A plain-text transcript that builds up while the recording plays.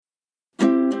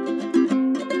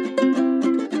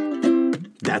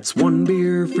That's 1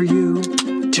 beer for you,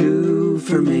 2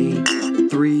 for me,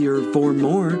 3 or 4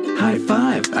 more. High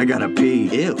five, I gotta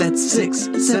pee. Ew. That's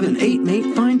 6, 7, 8,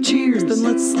 Nate, fine cheers. Then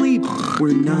let's sleep.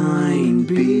 We're 9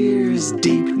 beers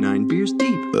deep. 9 beers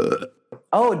deep.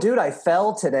 Oh, dude, I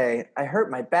fell today. I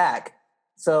hurt my back.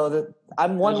 So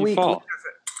I'm 1 week.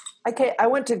 I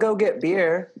went to go get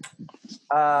beer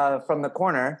from the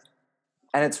corner,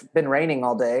 and it's been raining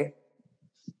all day.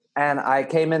 And I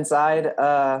came inside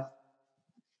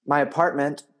my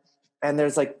apartment, and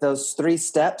there's like those 3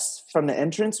 steps from the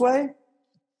entranceway.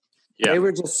 Yeah. They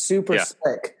were just super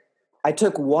slick. I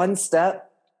took 1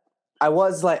 step. I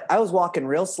was walking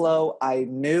real slow. I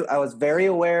was very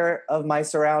aware of my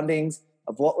surroundings,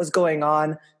 of what was going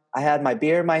on. I had my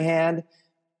beer in my hand,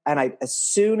 and as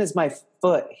soon as my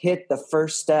foot hit the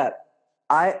first step,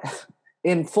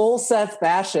 in full Seth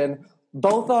fashion,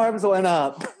 both arms went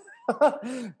up.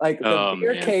 Like the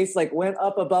beer case went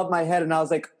up above my head, and I was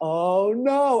like, oh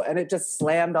no, and it just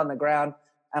slammed on the ground,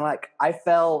 and I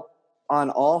fell on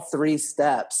all 3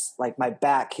 steps. Like my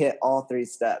back hit all 3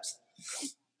 steps.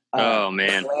 Oh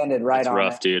man, landed right. That's on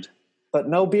rough, it. Dude. But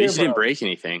no beer. You didn't break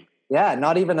anything. Yeah,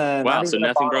 not even a. Wow, not so even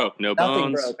nothing a broke. No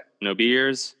bones. Broke. No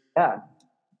beers. Yeah.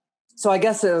 So I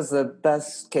guess it was the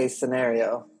best case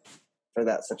scenario for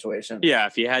that situation. Yeah,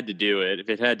 if you had to do it, if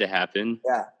it had to happen.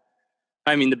 Yeah.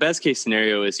 I mean, the best case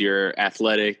scenario is you're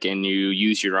athletic and you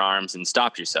use your arms and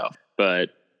stop yourself.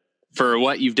 But for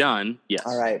what you've done, yes.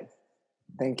 All right.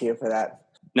 Thank you for that.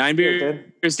 9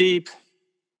 beers deep.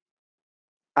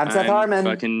 I'm Seth Harmon.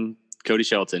 Fucking Cody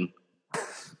Shelton.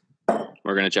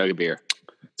 We're going to chug a beer.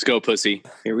 Let's go, pussy.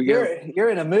 Here we go.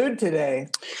 You're in a mood today.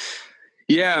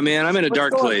 Yeah, man. I'm in a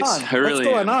dark place. I really What's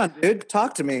going on, dude?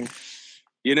 Talk to me.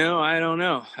 I don't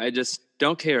know. I just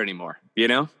don't care anymore,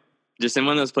 Just in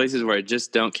one of those places where I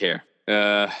just don't care.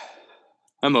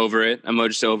 I'm over it. I'm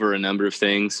just over a number of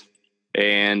things.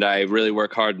 And I really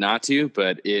work hard not to,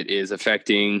 but it is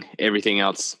affecting everything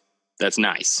else that's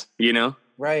nice,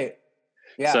 Right.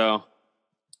 Yeah. So,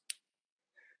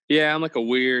 yeah, I'm like a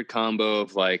weird combo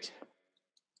of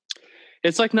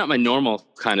it's like not my normal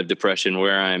kind of depression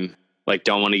where I'm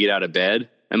don't want to get out of bed.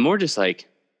 I'm more just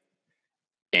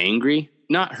angry,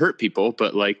 not hurt people,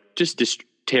 but just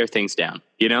tear things down,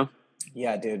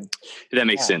 Yeah, dude. If that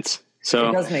makes sense. So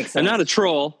it does make sense. I'm not a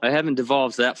troll. I haven't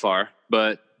devolved that far,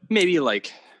 but maybe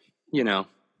set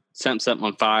something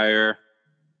on fire.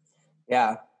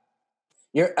 Yeah.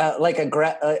 You're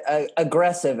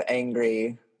aggressive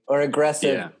angry or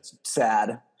aggressive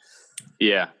sad.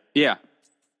 Yeah. Yeah.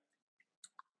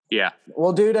 Yeah.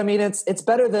 Well, dude, I mean, it's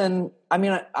better than,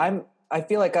 I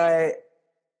feel like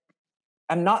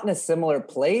I'm not in a similar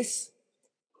place,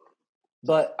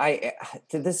 but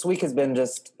this week has been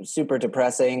just super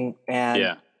depressing,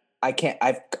 and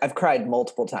I've cried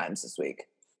multiple times this week.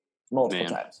 Multiple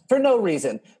times. For no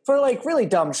reason. For really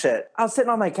dumb shit. I was sitting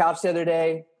on my couch the other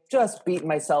day, just beating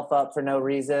myself up for no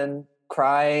reason,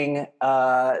 crying,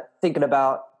 thinking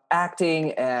about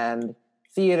acting and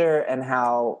theater and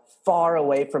how far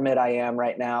away from it I am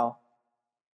right now.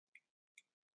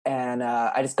 And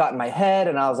I just got in my head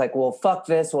and I was like, well, fuck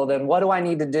this. Well, then what do I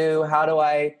need to do? How do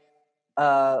I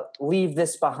leave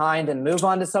this behind and move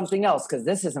on to something else? Because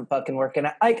this isn't fucking working.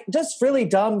 Just really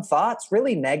dumb thoughts,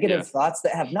 really negative thoughts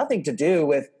that have nothing to do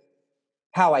with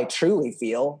how I truly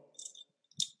feel.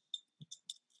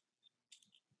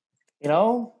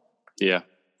 Yeah.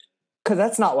 Because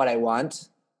that's not what I want.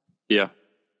 Yeah.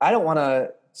 I don't want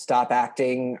to stop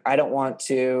acting. I don't want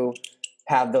to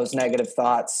have those negative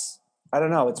thoughts. I don't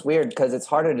know. It's weird because it's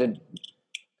harder to,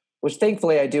 which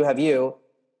thankfully I do have you.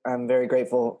 I'm very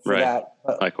grateful for that.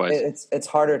 But likewise. It's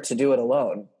harder to do it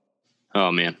alone.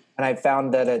 Oh man. And I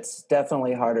found that it's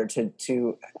definitely harder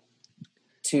to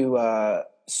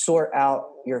sort out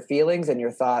your feelings and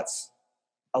your thoughts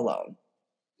alone.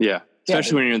 Yeah.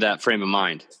 Especially when you're in that frame of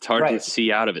mind. It's hard to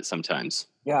see out of it sometimes.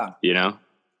 Yeah.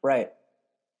 Right.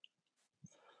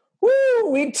 Woo!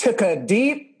 We took a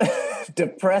deep,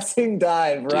 depressing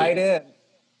dive right in.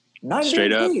 9 Straight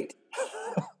beers up. deep.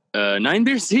 9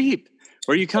 beers deep.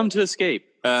 Where you come to escape.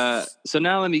 So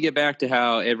now let me get back to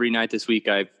how every night this week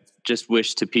I've just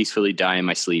wished to peacefully die in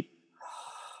my sleep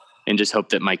and just hope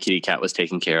that my kitty cat was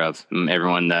taken care of.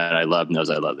 Everyone that I love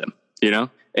knows I love them, And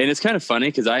it's kind of funny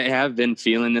because I have been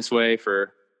feeling this way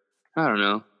for, I don't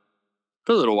know,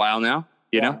 for a little while now,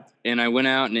 you know? And I went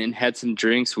out and had some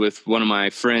drinks with one of my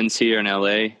friends here in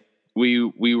LA.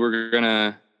 We were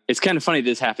gonna, it's kind of funny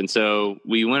this happened. So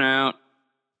we went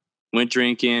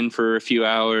drinking for a few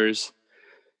hours,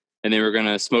 and they were going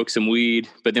to smoke some weed,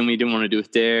 but then we didn't want to do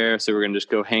it there. So we're going to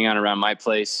just go hang out around my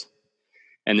place.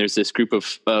 And there's this group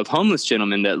of homeless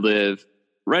gentlemen that live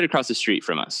right across the street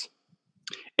from us.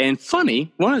 And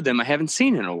funny, one of them I haven't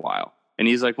seen in a while. And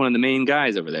he's like one of the main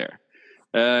guys over there.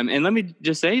 And let me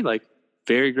just say, like,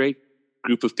 very great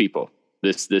group of people,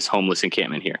 this homeless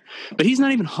encampment here. But he's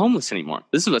not even homeless anymore.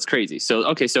 This is what's crazy.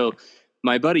 So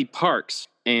my buddy Parks,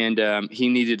 and he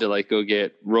needed to like go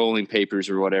get rolling papers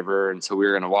or whatever. And so we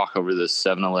were going to walk over to the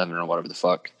 7-Eleven or whatever the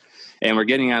fuck. And we're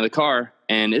getting out of the car,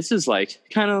 and this is like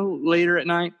kind of later at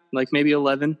night, like maybe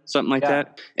 11, something like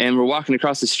that. And we're walking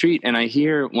across the street, and I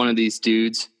hear one of these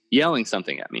dudes yelling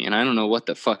something at me, and I don't know what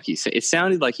the fuck he said. It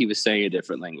sounded like he was saying a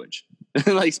different language,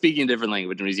 like speaking a different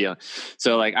language when he's yelling.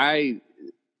 So like I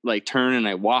like turn and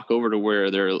I walk over to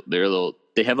where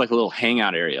they have like a little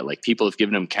hangout area. Like people have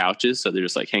given them couches, so they're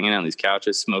just like hanging out on these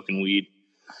couches, smoking weed.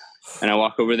 And I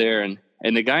walk over there, and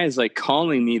the guy is like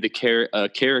calling me the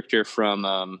character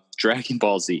from Dragon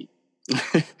Ball Z.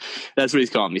 That's what he's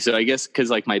calling me. So I guess because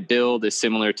like my build is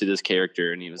similar to this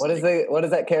character, and he was what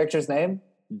is that character's name?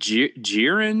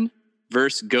 Jiren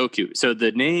versus Goku. So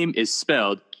the name is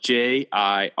spelled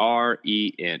Jiren.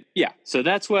 Yeah. So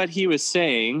that's what he was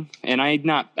saying, and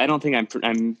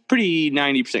I'm pretty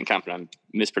 90% confident I'm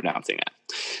mispronouncing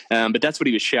that. But that's what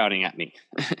he was shouting at me.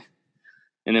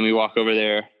 And then we walk over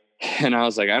there, and I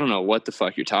was like, I don't know what the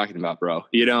fuck you're talking about, bro.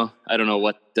 You know, I don't know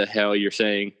what the hell you're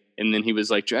saying. And then he was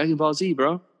like, Dragon Ball Z,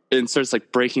 bro. And starts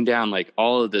like breaking down like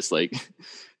all of this, like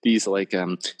these like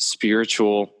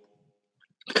spiritual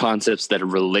concepts that are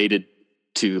related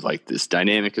to like this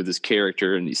dynamic of this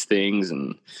character and these things.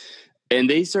 And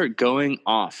they start going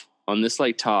off on this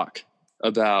like talk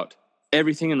about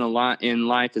everything in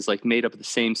life is like made up of the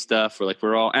same stuff. Or like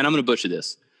we're all, and I'm going to butcher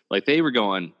this. Like they were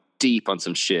going deep on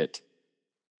some shit,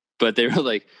 but they were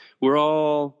like,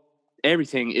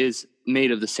 everything is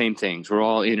made of the same things. We're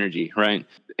all energy, right?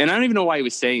 And I don't even know why he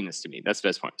was saying this to me. That's the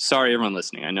best point. Sorry, everyone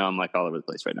listening. I know I'm like all over the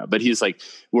place right now, but he's like,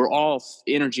 we're all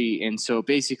energy. And so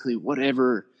basically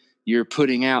whatever you're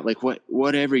putting out, like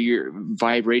whatever your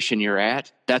vibration you're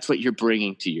at, that's what you're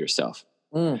bringing to yourself.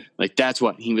 Like that's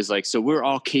what he was like. So we're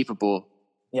all capable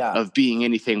of being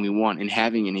anything we want and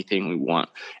having anything we want.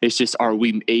 It's just, are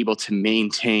we able to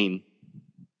maintain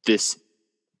this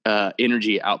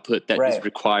energy output that is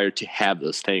required to have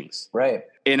those things? Right.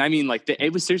 And I mean, like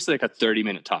it was seriously like a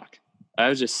 30-minute talk. I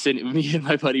was just sitting, me and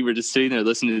my buddy were just sitting there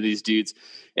listening to these dudes.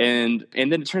 And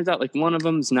then it turns out like one of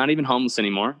them's not even homeless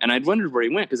anymore. And I'd wondered where he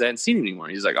went because I hadn't seen him anymore.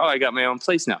 He's like, oh, I got my own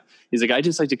place now. He's like, I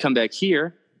just like to come back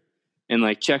here and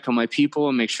like check on my people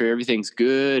and make sure everything's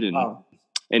good.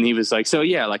 And he was like, so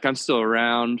yeah, like I'm still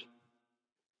around.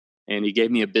 And he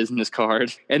gave me a business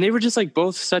card. And they were just like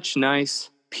both such nice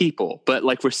people, but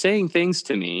like were saying things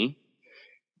to me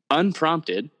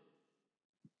unprompted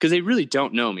because they really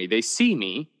don't know me. They see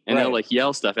me and they'll like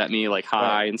yell stuff at me, like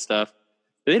hi and stuff.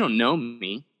 They don't know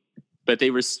me, but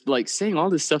they were like saying all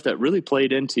this stuff that really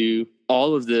played into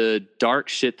all of the dark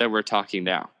shit that we're talking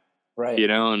now. Right. You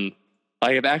know, and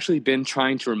I have actually been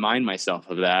trying to remind myself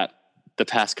of that the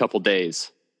past couple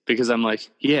days because I'm like,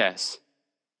 yes,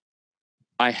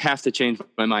 I have to change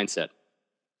my mindset.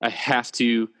 I have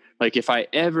to, like, if I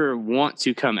ever want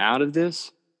to come out of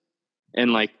this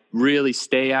and like really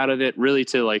stay out of it, really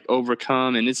to like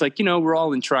overcome. And it's like, you know, we're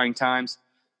all in trying times.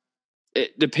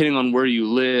 Depending on where you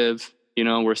live, you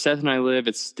know, where Seth and I live,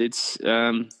 it's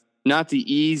not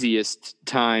the easiest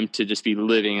time to just be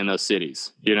living in those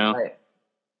cities, you know? Right.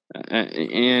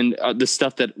 And the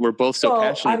stuff that we're both so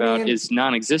passionate about is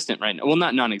non-existent right now. Well,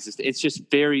 not non-existent. It's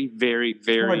just very, very,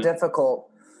 very more difficult,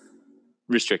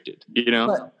 restricted, you know?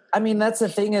 But I mean, that's the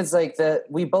thing is like that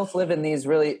we both live in these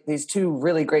two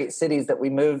really great cities that we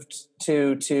moved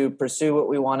to pursue what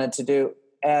we wanted to do.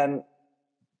 And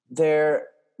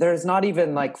there's not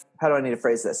even like, how do I need to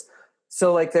phrase this?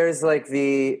 So like, there's like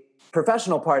the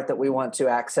professional part that we want to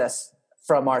access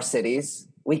from our cities.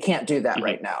 We can't do that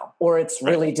right now, or it's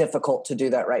really difficult to do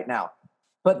that right now.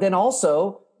 But then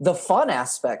also the fun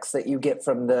aspects that you get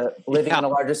from the living in a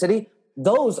larger city,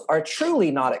 those are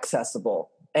truly not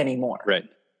accessible anymore. Right.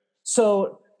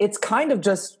 So it's kind of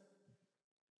just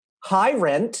high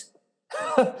rent,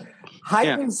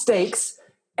 heightened stakes.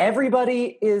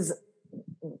 Everybody is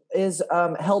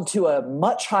held to a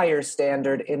much higher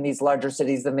standard in these larger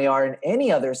cities than they are in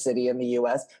any other city in the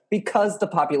U.S. because the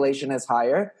population is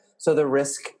higher. So the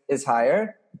risk is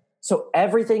higher. So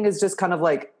everything is just kind of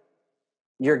like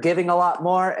you're giving a lot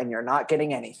more and you're not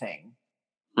getting anything.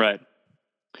 Right.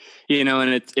 You know,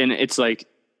 and it's like,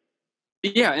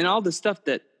 yeah. And all the stuff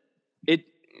that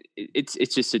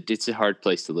it's a hard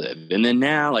place to live. And then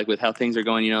now, like with how things are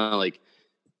going, you know, like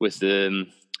with the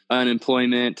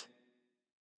unemployment,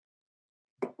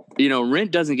 you know,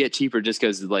 rent doesn't get cheaper just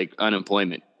because like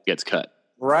unemployment gets cut.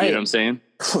 Right. You know what I'm saying?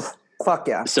 Fuck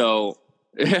yeah. So,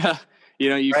 yeah, you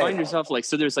know, you find yourself like,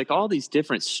 so there's like all these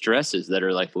different stresses that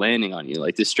are like landing on you,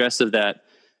 like the stress of that.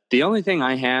 The only thing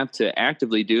I have to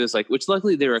actively do is like, which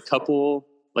luckily there are a couple,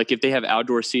 like if they have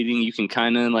outdoor seating, you can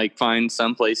kind of like find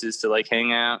some places to like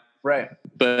hang out. Right.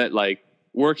 But like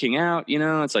working out, you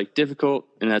know, it's like difficult.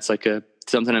 And that's like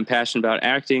something I'm passionate about.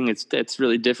 Acting, it's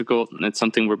really difficult. And it's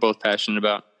something we're both passionate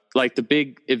about. Like the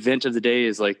big event of the day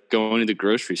is like going to the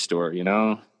grocery store, you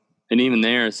know? And even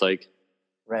there, it's like,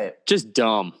 right, just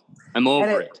dumb. I'm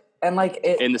over it. And like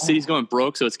and the city's going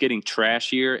broke, so it's getting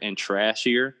trashier and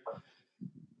trashier.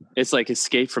 It's like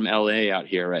Escape from LA out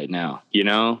here right now, you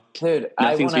know? Dude,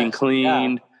 nothing's being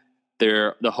cleaned.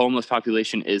 Yeah. The homeless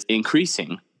population is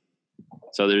increasing.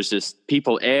 So there's just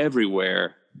people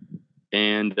everywhere.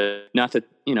 And not that,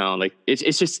 you know, like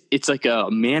it's like a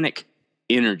manic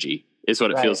energy is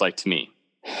what it feels like to me.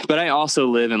 But I also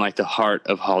live in like the heart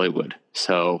of Hollywood.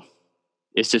 So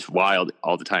it's just wild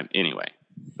all the time anyway.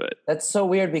 But that's so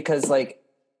weird because like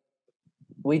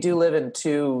we do live in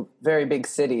two very big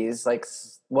cities, like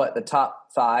what, the top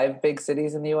 5 big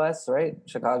cities in the US, right?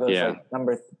 Chicago's like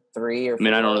number 3 or 4. I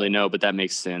mean, I don't really know, but that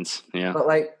makes sense. Yeah. But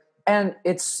like, and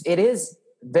it is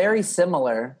very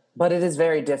similar, but it is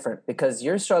very different because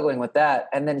you're struggling with that.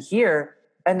 And then here,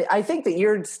 and I think that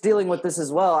you're dealing with this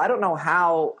as well. I don't know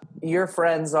how your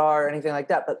friends are or anything like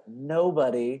that, but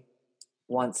nobody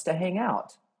wants to hang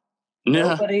out.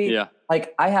 Nobody. Yeah.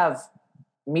 Like I have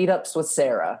meetups with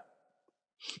Sarah.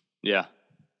 Yeah.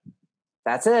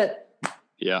 That's it.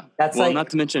 Yeah. That's well, like, not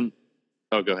to mention.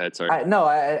 Oh, go ahead. Sorry.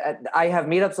 I have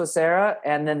meetups with Sarah,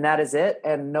 and then that is it.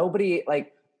 And nobody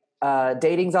like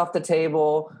dating's off the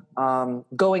table.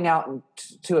 Going out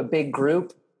to a big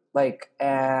group, like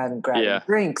and grabbing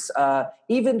drinks.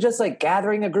 Even just like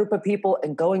gathering a group of people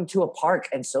and going to a park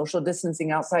and social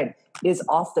distancing outside is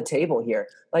off the table here.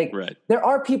 Like there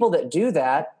are people that do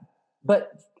that,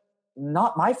 but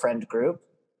not my friend group.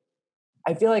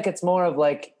 I feel like it's more of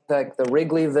like the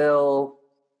Wrigleyville,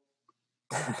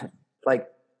 like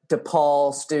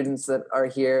DePaul students that are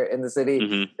here in the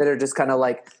city that are just kind of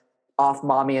like off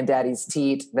mommy and daddy's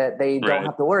teat, that they don't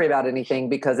have to worry about anything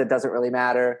because it doesn't really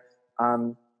matter.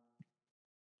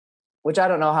 Which I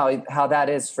don't know how that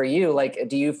is for you. Like,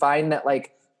 do you find that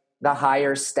like the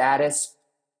higher status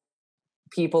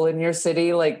people in your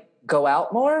city like go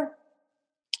out more?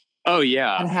 Oh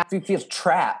yeah. And have you feel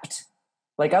trapped?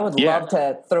 Like I would love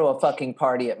to throw a fucking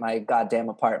party at my goddamn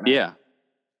apartment. Yeah.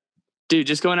 Dude,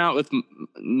 just going out with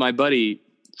my buddy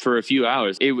for a few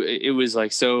hours, it was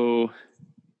like so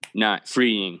not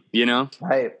freeing, you know?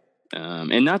 Right.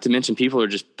 And not to mention people are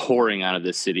just pouring out of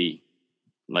this city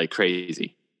like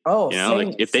crazy. Oh, you know,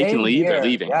 like if they can leave, they're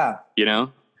leaving. Yeah. You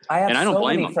know? I don't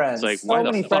blame them. Friends. It's like, why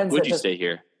the fuck would you stay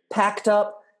here? Packed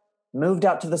up, moved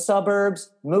out to the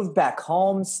suburbs, moved back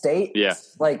home, stayed. Yeah.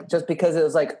 Like just because it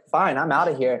was like, fine, I'm out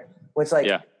of here. Which like,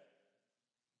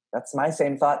 that's my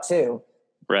same thought too.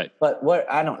 Right. But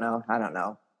I don't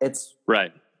know. It's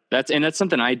right. That's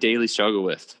something I daily struggle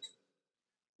with.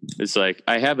 It's like,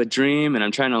 I have a dream and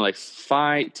I'm trying to like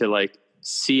fight to like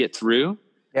see it through.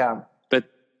 Yeah. But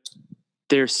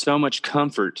there's so much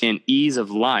comfort and ease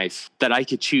of life that I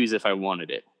could choose if I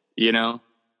wanted it, you know?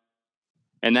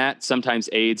 And that sometimes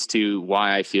aids to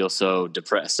why I feel so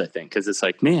depressed, I think. Because it's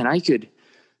like, man, I could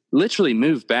literally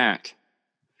move back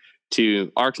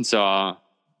to Arkansas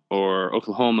or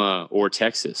Oklahoma or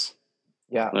Texas.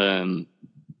 Yeah.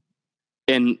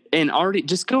 And already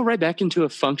just go right back into a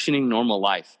functioning normal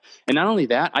life. And not only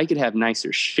that, I could have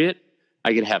nicer shit.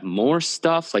 I could have more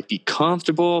stuff, like be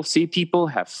comfortable, see people,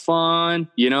 have fun,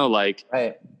 you know, like.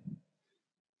 Right.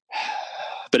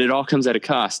 But it all comes at a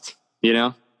cost, you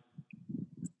know?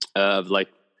 Of like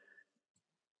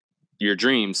your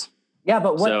dreams. Yeah,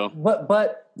 but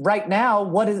but right now,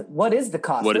 what is the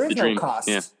cost? There is no cost.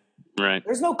 Yeah. Right.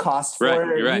 There's no cost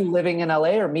for you living in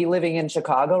LA or me living in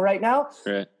Chicago right now.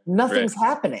 Right. Nothing's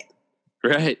happening.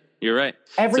 Right. You're right.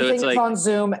 Everything is on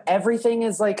Zoom. Everything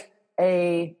is like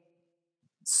a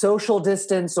social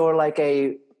distance or like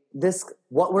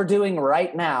what we're doing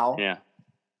right now. Yeah.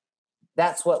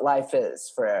 That's what life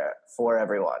is for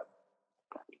everyone.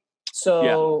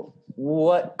 So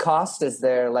what cost is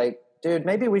there? Like, dude,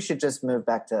 maybe we should just move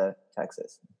back to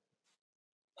Texas.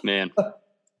 Man.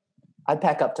 I'd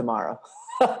pack up tomorrow.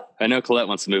 I know Colette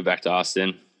wants to move back to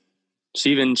Austin.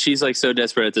 She's like so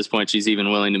desperate at this point, she's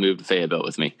even willing to move to Fayetteville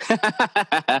with me.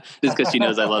 Just because she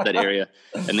knows I love that area.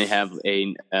 And they have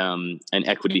an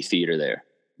equity theater there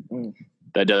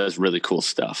that does really cool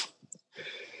stuff.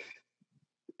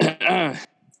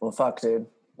 Well, fuck, dude.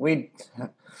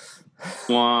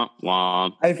 Womp,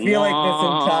 womp, I feel like this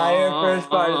entire first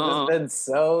part has womp. just been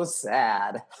so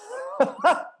sad.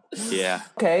 Yeah.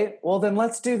 Okay, well then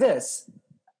let's do this.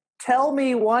 Tell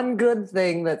me one good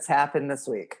thing that's happened this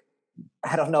week.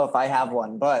 I don't know if I have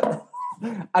one, but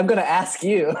I'm going to ask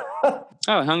you.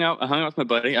 I hung out with my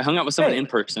buddy. I hung out with someone in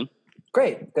person.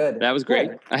 Great, good. That was great.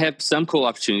 Good. I have some cool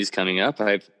opportunities coming up.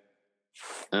 I've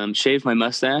shaved my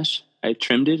mustache. I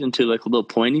trimmed it into like a little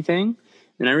pointy thing,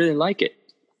 and I really like it.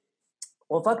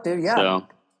 Well, fuck, dude, yeah. So,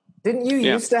 Didn't you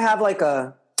used to have like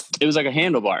a... it was like a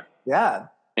handlebar. Yeah.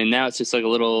 And now it's just like a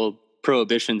little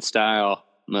Prohibition-style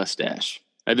mustache.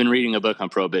 I've been reading a book on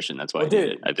Prohibition. That's why I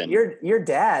did it. Your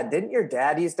dad, didn't your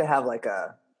dad used to have like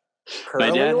a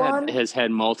curly my dad one? has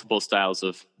had multiple styles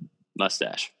of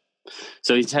mustache.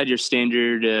 So he's had your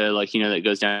standard, that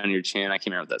goes down your chin. I can't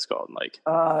remember what that's called.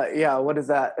 Yeah, what is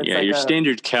that? It's like your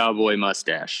standard cowboy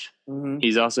mustache. Mm-hmm.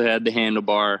 He's also had the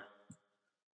handlebar.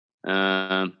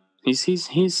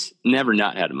 He's never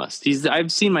not had a mustache.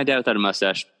 I've seen my dad without a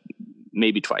mustache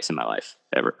maybe twice in my life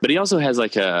ever. But he also has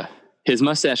his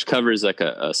mustache covers like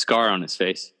a scar on his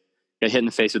face. Got hit in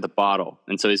the face with a bottle,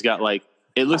 and so he's got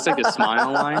it looks like a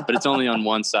smile line, but it's only on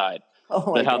one side.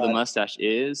 Oh but how the mustache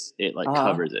is, it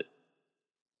covers it.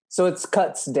 So it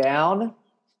cuts down?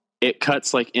 It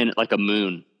cuts in like a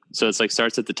moon. So it's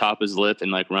starts at the top of his lip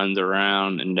and runs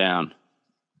around and down.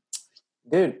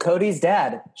 Dude, Cody's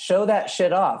dad. Show that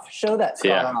shit off. Show that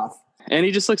scar off. And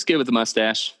he just looks good with the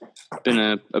mustache.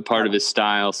 Been a part of his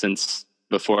style since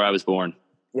before I was born.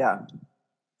 Yeah.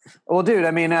 Well, dude,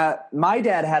 I mean, my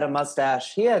dad had a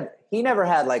mustache. He never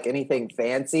had anything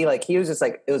fancy. He was just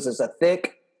it was just a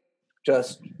thick,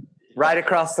 just right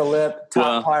across the lip,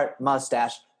 top part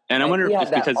mustache. And I wonder if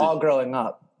it's because all growing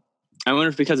up. I wonder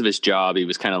if because of his job, he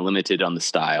was kind of limited on the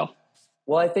style.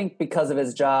 Well, I think because of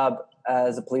his job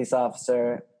as a police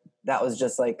officer, that was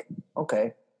just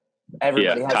okay.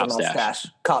 Everybody has a mustache.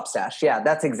 Cop stash. Yeah,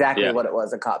 that's exactly what it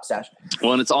was, a cop stash.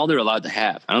 Well, and it's all they're allowed to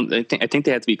have. I think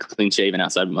they have to be clean shaven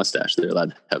outside of a mustache. They're allowed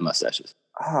to have mustaches.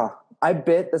 Oh, I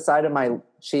bit the side of my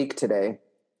cheek today.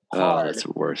 Hard. Oh, that's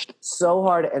the worst. So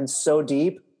hard and so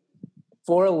deep.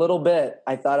 For a little bit,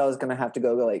 I thought I was going to have to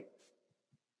go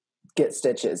get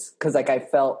stitches because I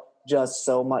felt just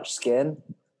so much skin.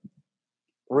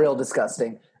 Real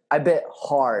disgusting. I bit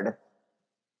hard.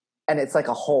 And it's like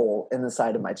a hole in the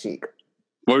side of my cheek.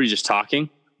 What, were you just talking?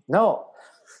 No,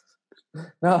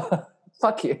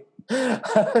 fuck you.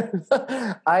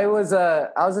 I was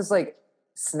just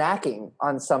snacking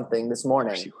on something this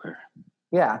morning. Of course you were.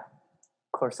 Yeah,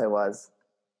 of course I was.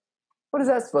 What is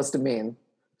that supposed to mean?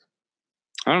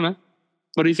 I don't know.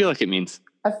 What do you feel like it means?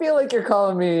 I feel like you're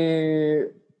calling me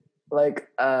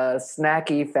a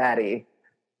snacky fatty.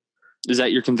 Is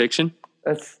that your conviction?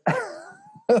 That's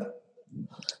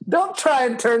Don't try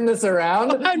and turn this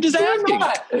around. I'm just asking.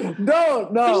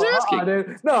 Don't. No. I'm just asking.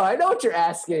 Dude. No, I know what you're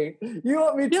asking. You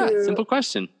want me to? Yeah, simple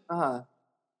question.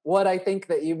 What I think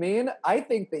that you mean? I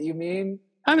think that you mean.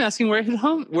 I'm asking where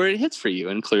it hits for you,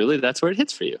 and clearly that's where it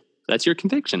hits for you. That's your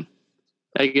conviction.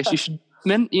 I guess you should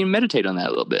meditate on that a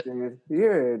little bit. Dude,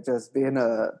 you're just being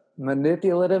a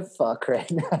manipulative fuck right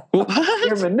now. What?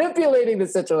 You're manipulating the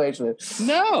situation.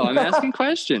 No, I'm asking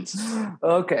questions.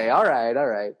 Okay, all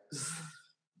right.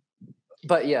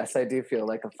 But yes, I do feel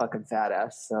like a fucking fat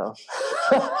ass, so.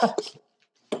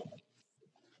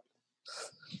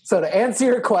 So to answer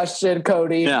your question,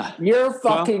 Cody, you're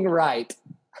fucking right.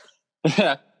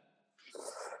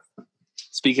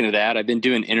 Speaking of that, I've been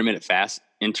doing intermittent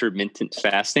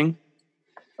fasting.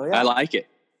 Oh, yeah. I like it.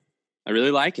 I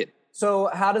really like it. So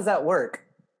how does that work?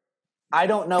 I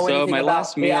don't know anything my about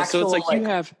last meal. Actual, so it's you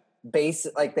have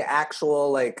the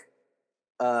actual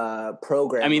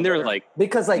program. I mean, there are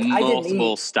because multiple I didn't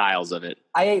eat, styles of it.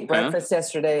 I ate breakfast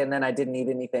yesterday, and then I didn't eat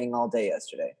anything all day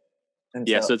yesterday.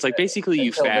 So it's basically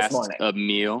you fast a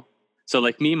meal. So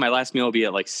me, my last meal will be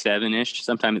at 7-ish,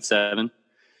 sometime at 7.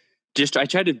 I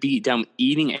try to beat down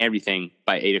eating everything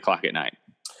by 8 o'clock at night.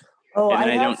 Oh, and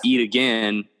then I don't eat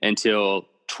again until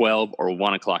 12 or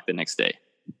 1 o'clock the next day.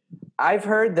 I've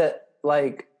heard that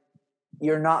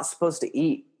you're not supposed to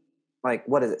eat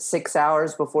 6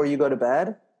 hours before you go to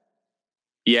bed?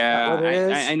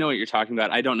 Yeah, I know what you're talking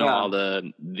about. I don't know all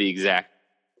the exact,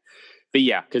 but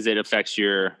yeah, because it affects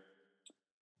your.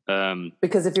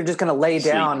 Because if you're just going to lay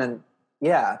down and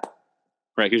right,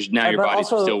 because now your body's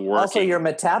still working. Also, your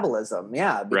metabolism,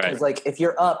 because if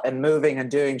you're up and moving and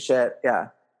doing shit,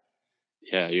 you're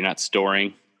not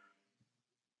storing.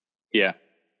 Yeah,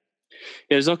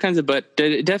 there's all kinds of, but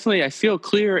definitely I feel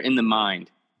clearer in the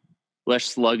mind, less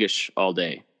sluggish all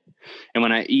day, and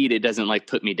when I eat, it doesn't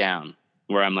put me down.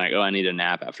 where I'm like, oh, I need a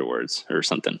nap afterwards or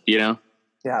something, you know?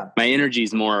 Yeah. My energy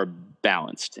is more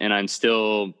balanced, and I'm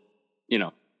still, you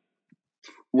know,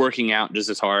 working out just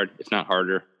as hard, if not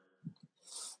harder.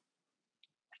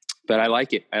 But I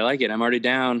like it. I'm already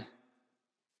down,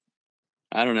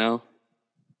 I don't know,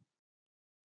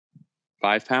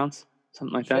 5 pounds,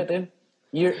 something like that. Dude.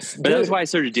 But that was why I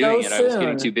started doing it. I was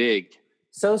getting too big.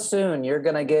 So soon, you're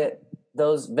going to get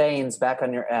those veins back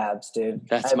on your abs, dude.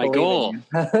 That's my goal.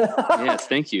 Yes,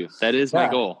 thank you. That is my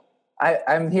goal.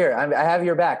 I'm here. I have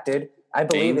your back, dude. I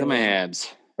believe in in my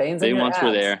abs. Veins in they your once abs.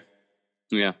 were there.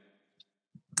 Yeah.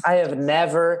 I have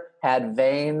never had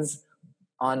veins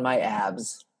on my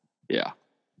abs. Yeah.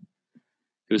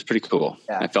 It was pretty cool.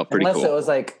 Yeah. I felt pretty Unless cool. it was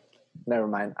like, never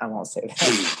mind. I won't say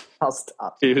that. I'll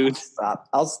stop. Dude.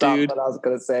 I'll stop Dude. what I was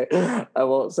going to say. I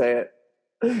won't say it.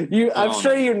 I'm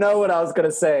sure you know what I was going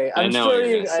to say. I know sure what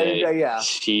you're gonna say. Yeah.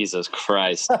 Jesus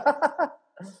Christ.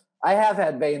 I have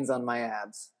had veins on my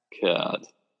abs. God.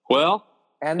 Well,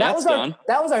 and that was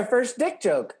our first dick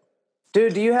joke.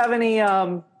 Dude, do you have any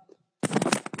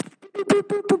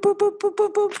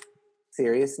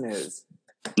serious news?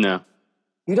 No.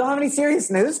 You don't have any serious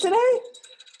news today?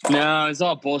 No, it's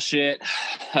all bullshit.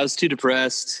 I was too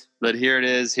depressed, but here it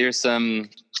is. Here's some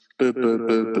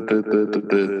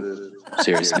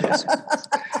serious news.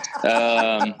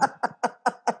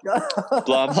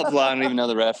 Blah, blah, blah. I don't even know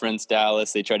the reference.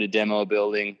 Dallas, they tried to demo a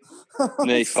building.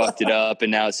 They fucked it up,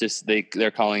 and now it's just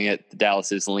they're calling it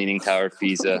Dallas's Leaning Tower of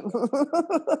Pisa.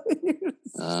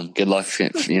 Good luck,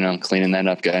 cleaning that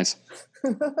up, guys.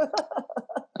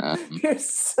 You're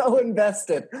so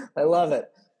invested. I love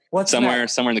it. What's somewhere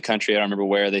in the country, I don't remember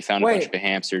where, they found a bunch of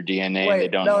hamster DNA. They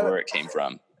don't know where it came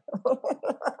from.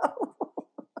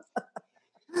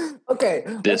 Okay,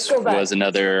 this was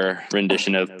another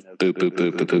rendition of boop boop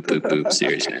boop boop boop boop boop.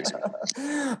 Serious news.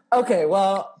 Okay,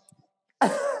 well,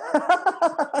 I'm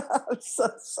so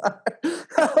sorry.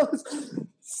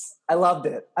 I loved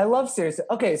it. I love serious.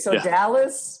 Okay, so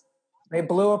Dallas, they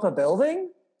blew up a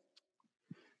building,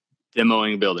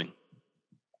 demoing a building,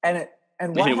 and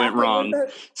what it went wrong.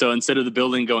 So instead of the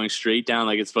building going straight down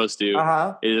like it's supposed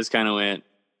to, it just kind of went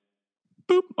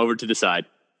boop over to the side.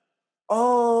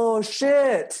 Oh,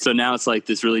 shit. So now it's like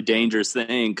this really dangerous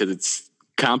thing because it's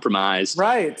compromised.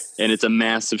 Right. And it's a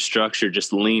massive structure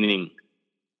just leaning.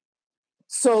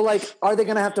 So, like, are they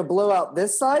going to have to blow out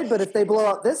this side? But if they blow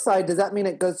out this side, does that mean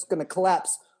it's going to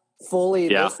collapse fully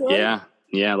this way?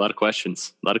 Yeah, a lot of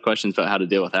questions. A lot of questions about how to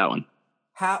deal with that one.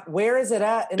 Where is it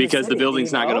at? Because the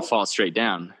building's not going to fall straight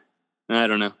down. I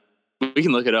don't know. We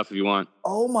can look it up if you want.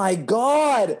 Oh my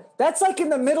God. That's like in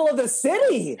the middle of the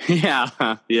city. Yeah.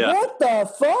 What the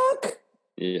fuck?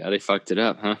 Yeah, they fucked it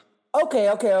up, huh? Okay.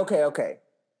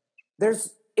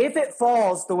 If it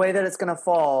falls the way that it's going to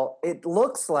fall, it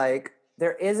looks like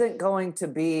there isn't going to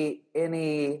be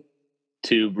any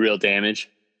real damage.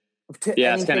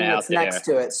 Yeah, it's kind of out there. Next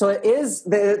to it. So it is,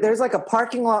 there's like a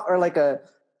parking lot or like a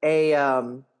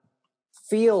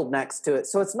field next to it,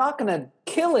 so it's not going to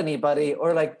kill anybody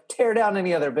or like tear down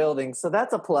any other buildings. So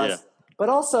that's a plus. Yeah. But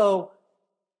also,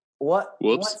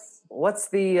 what's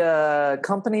the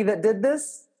company that did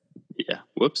this? Yeah.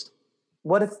 Whoops.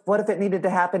 What if it needed to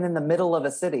happen in the middle of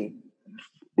a city?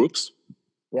 Whoops.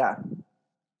 Yeah.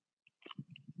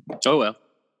 Oh well.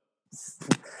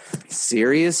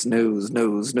 Serious news.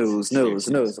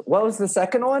 What was the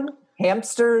second one?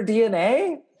 Hamster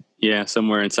DNA? Yeah,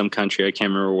 somewhere in some country. I can't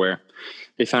remember where.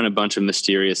 They found a bunch of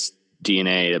mysterious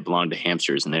DNA that belonged to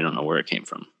hamsters, and they don't know where it came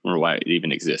from or why it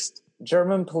even exists.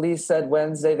 German police said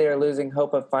Wednesday they are losing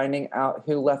hope of finding out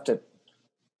who left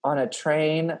on a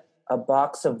train a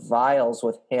box of vials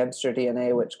with hamster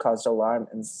DNA, which caused alarm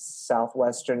in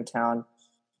southwestern town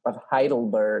of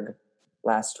Heidelberg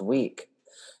last week.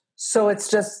 So it's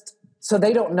just... So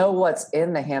they don't know what's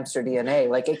in the hamster DNA.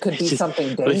 Like, it could be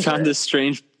something dangerous. They found this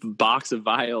strange box of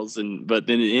vials, but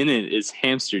then in it is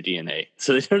hamster DNA.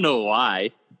 So they don't know why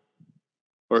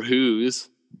or whose.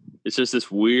 It's just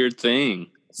this weird thing.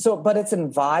 So, but it's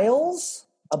in vials?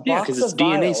 Yeah, because it's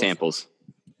DNA samples.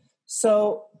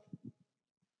 So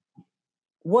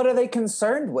what are they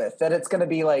concerned with? That it's going to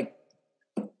be like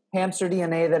hamster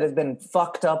DNA that has been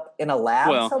fucked up in a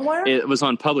lab somewhere? It was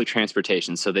on public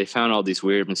transportation, so they found all these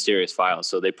weird, mysterious files.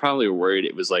 So they probably were worried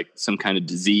it was like some kind of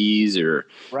disease or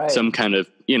some kind of,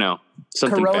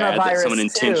 something bad that someone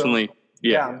intentionally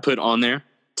put on there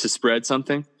to spread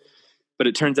something. But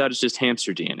it turns out it's just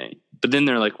hamster DNA. But then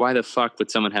they're like, why the fuck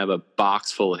would someone have a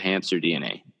box full of hamster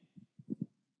DNA?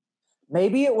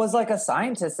 Maybe it was like a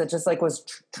scientist that just like was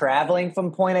traveling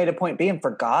from point A to point B and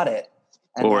forgot it.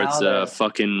 Or it's a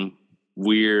fucking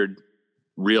weird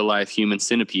real life human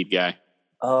centipede guy.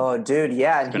 Oh, dude,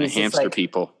 yeah. He's gonna hamster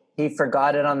people. He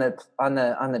forgot it on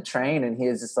the train, and he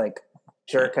was just like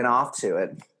jerking off to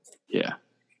it. Yeah.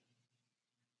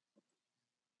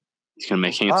 He's gonna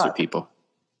make hamster people.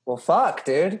 Well, fuck,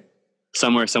 dude.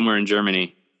 Somewhere in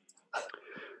Germany,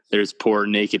 there's poor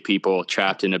naked people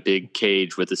trapped in a big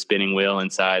cage with a spinning wheel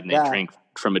inside, and they drink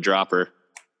from a dropper.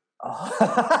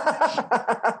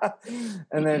 Oh.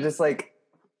 And they're just like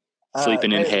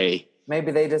sleeping in hay.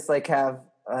 Maybe they just like have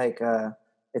like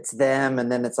it's them,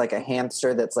 and then it's like a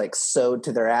hamster that's like sewed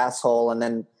to their asshole, and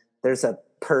then there's a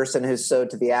person who's sewed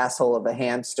to the asshole of a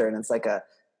hamster, and it's like a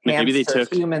maybe they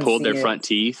pulled their front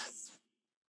teeth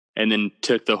and then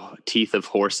took the teeth of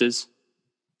horses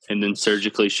and then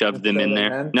surgically shoved them in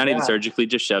there. Not even surgically,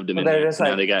 just shoved them in there.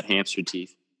 Now they got hamster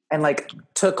teeth. And like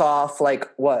took off like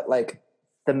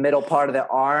the middle part of the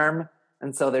arm,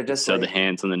 and so they're just the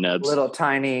hands on the nubs, little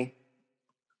tiny.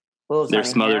 They're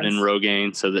smothered in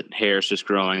Rogaine so that hair's just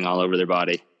growing all over their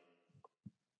body.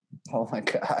 Oh my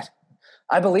God.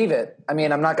 I believe it. I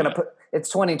mean, I'm not going to put, it's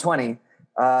 2020.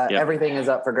 Everything is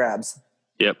up for grabs.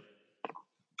 Yep.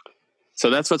 So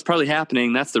that's what's probably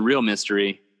happening. That's the real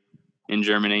mystery in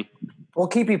Germany. We'll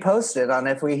keep you posted on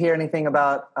if we hear anything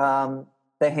about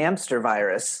the hamster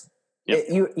virus.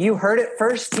 Yep. You heard it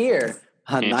first here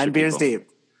on 9 Beers Deep.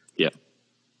 Yep.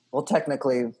 Well,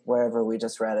 technically, wherever we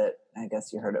just read it, I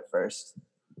guess you heard it first.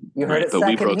 You heard it but second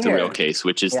we broke here. the real case,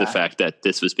 which is the fact that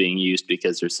this was being used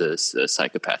because there's a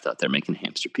psychopath out there making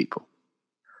hamster people.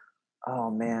 Oh,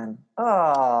 man.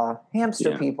 Oh,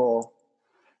 hamster people.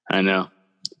 I know.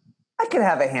 I could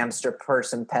have a hamster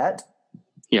person pet.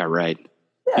 Yeah, right.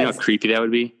 Yeah, you know how creepy that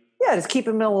would be? Yeah, just keep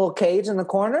him in a little cage in the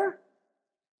corner.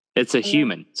 It's a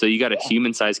human. So you got a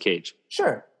human-sized cage.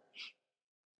 Sure.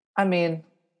 I mean,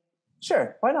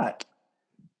 sure. Why not?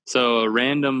 So a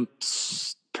random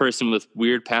person with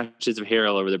weird patches of hair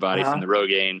all over their body from the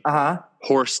Rogaine,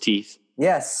 horse teeth.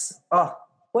 Yes. Oh,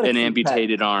 what and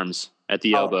amputated arms at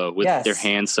the elbow with their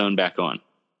hands sewn back on.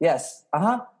 Yes.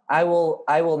 I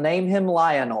will name him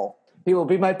Lionel. He will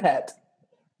be my pet.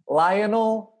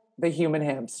 Lionel, the human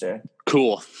hamster.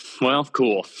 Cool. Well,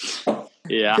 cool.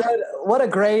 Yeah. Good. What a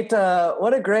great boop,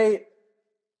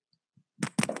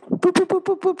 boop, boop,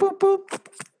 boop, boop, boop, boop.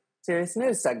 Serious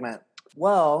news segment.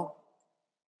 Well,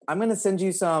 I'm going to send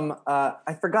you some,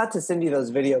 I forgot to send you those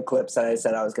video clips that I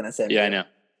said I was going to send you. Yeah, I know.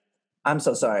 I'm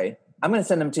so sorry. I'm going to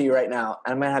send them to you right now,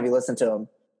 and I'm going to have you listen to them.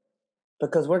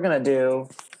 Because we're going to do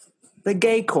the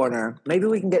gay corner. Maybe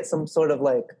we can get some sort of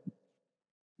like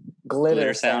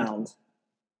glitter sound.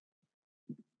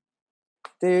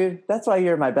 Dude, that's why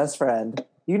you're my best friend.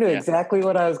 You knew exactly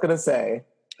what I was going to say.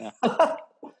 Yeah.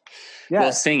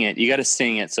 Well, sing it. You got to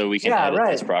sing it so we can edit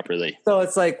this properly. So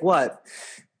it's like what?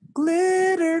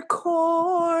 Glitter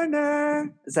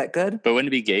corner. Is that good? But wouldn't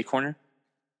it be gay corner?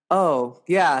 Oh,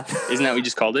 yeah. Isn't that what you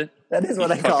just called it? That is what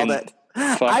I called it.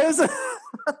 I was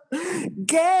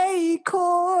gay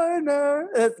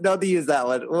corner. Don't use that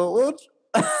one. We'll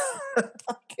I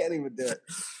can't even do it.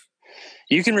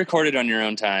 You can record it on your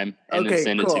own time and then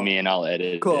send it to me, and I'll edit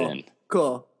it in.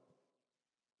 Cool.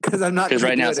 Because I'm not. Because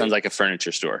right now it sounds like a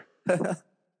furniture store.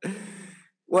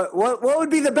 What would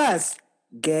be the best?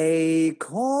 Gay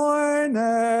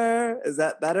corner. Is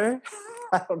that better?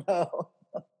 I don't know.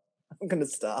 I'm gonna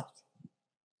stop.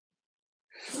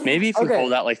 Maybe if you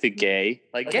hold out like the gay,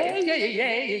 like gay.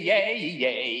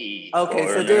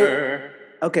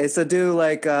 Okay, so do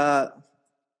like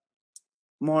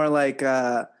more like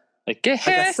a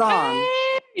song.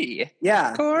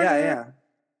 Yeah.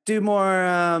 Do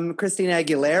more Christina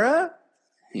Aguilera.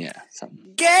 Yeah,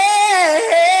 something. Gay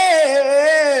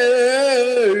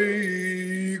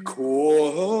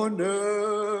corner.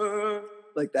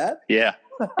 Like that? Yeah,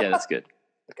 that's good.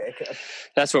 Okay, good.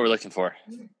 That's what we're looking for.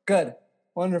 Good.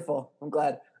 Wonderful. I'm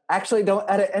glad. Actually, don't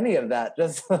edit any of that.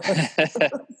 Just So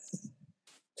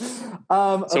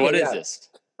what is this?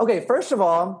 Okay, first of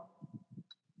all,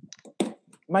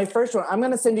 my first one, I'm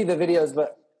going to send you the videos,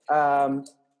 but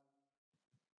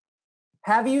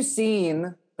have you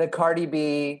seen the Cardi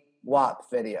B WAP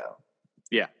video?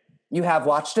 Yeah. You have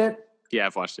watched it? Yeah,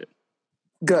 I've watched it.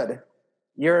 Good.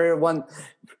 You're one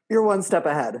step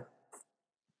ahead.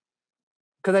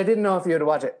 Because I didn't know if you would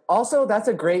watch it. Also, that's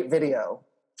a great video.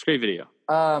 It's a great video.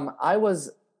 I was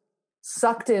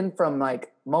sucked in from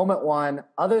like moment one,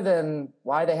 other than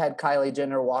why they had Kylie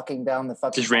Jenner walking down the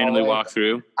fucking just randomly walk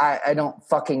through. I don't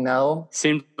fucking know.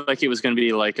 Seemed like it was going to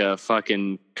be like a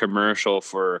fucking commercial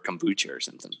for kombucha or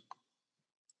something.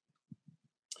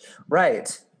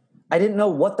 Right. I didn't know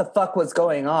what the fuck was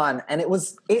going on, and it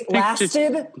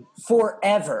lasted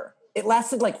forever. it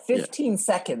lasted like 15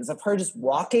 seconds of her just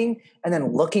walking and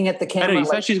then looking at the camera. I know, you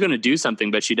thought she's going to do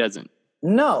something, but she doesn't.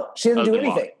 No, she didn't do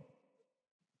anything.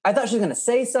 I thought she was going to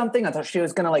say something. I thought she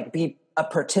was going to like be a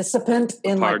participant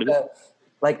in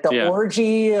like the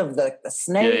orgy of the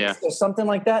snakes or something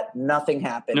like that. Nothing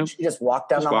happened. Nope. She just walked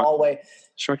down the hallway.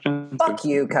 Fuck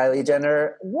you, Kylie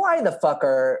Jenner. Why the fuck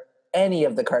are any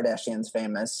of the Kardashians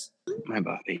famous? My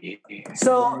body.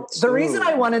 So the reason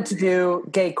I wanted to do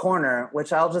Gay Corner,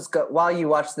 which I'll just go while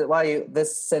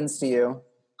this sends to you.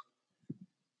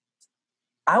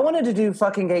 I wanted to do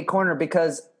fucking Gay Corner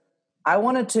because I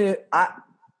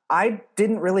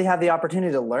didn't really have the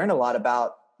opportunity to learn a lot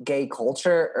about gay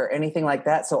culture or anything like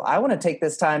that. So I want to take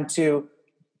this time to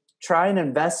try and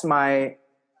invest my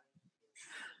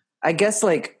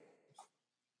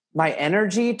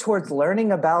energy towards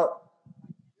learning about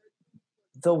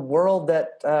the world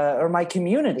that, or my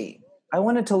community. I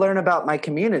wanted to learn about my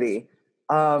community.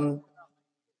 And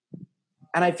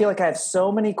I feel like I have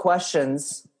so many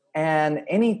questions, and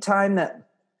any time that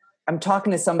I'm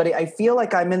talking to somebody, I feel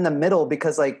like I'm in the middle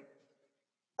because like,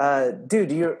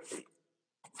 dude,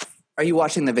 are you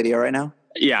watching the video right now?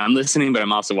 Yeah, I'm listening, but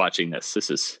I'm also watching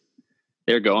this.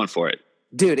 They're going for it.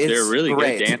 Dude, they're really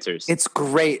great. Good dancers. It's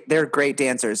great. They're great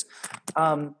dancers.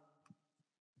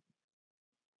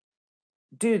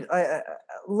 Dude,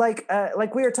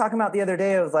 like we were talking about the other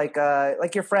day, it was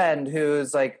like your friend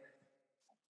who's like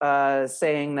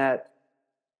saying that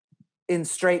in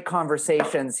straight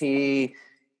conversations, he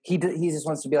just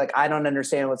wants to be like, I don't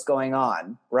understand what's going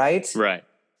on. Right. Right.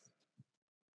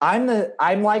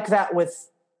 I'm like that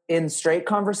in straight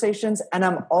conversations. And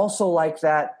I'm also like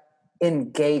that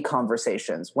in gay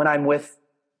conversations when I'm with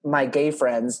my gay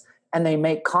friends and they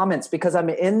make comments, because I'm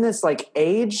in this like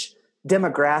age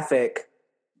demographic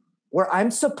where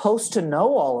I'm supposed to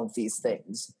know all of these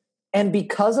things. And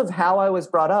because of how I was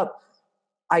brought up,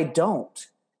 I don't.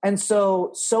 And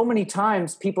so many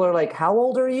times people are like, how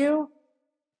old are you?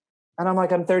 And I'm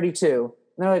like, I'm 32.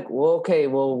 And they're like, well, okay,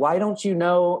 well, why don't you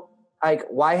know, like,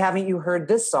 why haven't you heard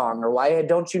this song? Or why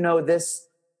don't you know this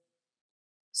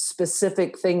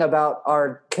specific thing about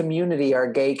our community,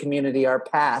 our gay community, our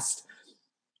past?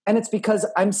 And it's because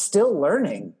I'm still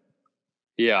learning.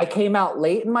 Yeah. I came out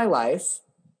late in my life.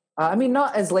 I mean,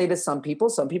 not as late as some people.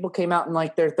 Some people came out in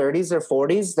like their 30s, their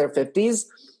 40s, their 50s.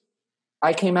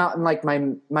 I came out in like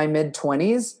my mid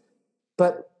 20s,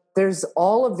 but there's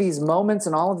all of these moments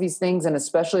and all of these things. And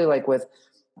especially like with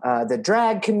the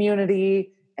drag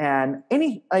community and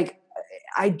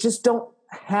I just don't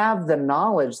have the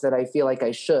knowledge that I feel like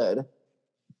I should.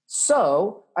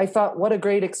 So I thought, what a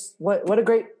great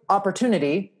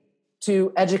opportunity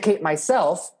to educate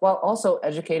myself while also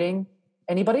educating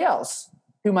anybody else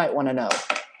who might want to know.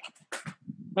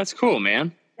 That's cool,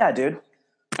 man. Yeah, dude.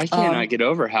 I cannot get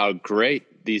over how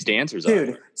great these dancers are.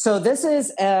 Dude, so this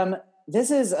is they're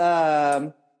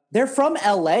from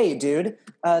LA, dude.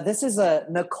 This is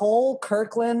Nicole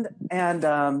Kirkland,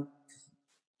 and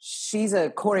she's a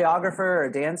choreographer or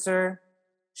a dancer.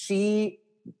 She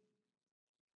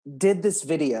did this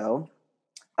video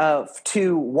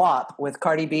to WAP with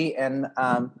Cardi B and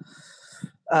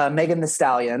Megan Thee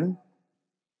Stallion,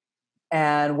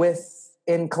 and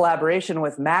in collaboration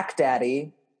with Mac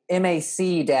Daddy,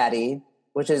 MAC Daddy,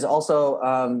 which is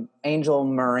also Angel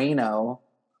Marino.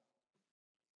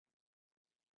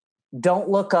 Don't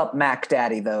look up Mac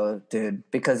Daddy though, dude,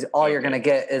 because all you're gonna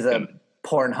get is a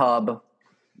Pornhub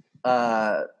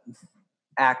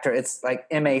actor. It's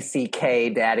like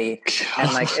MACK Daddy,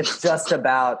 and like it's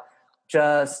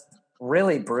just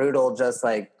really brutal, just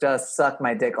suck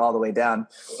my dick all the way down.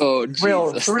 Oh,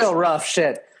 real rough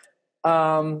shit.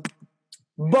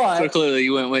 But so clearly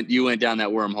you went down that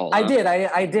wormhole. I did,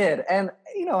 and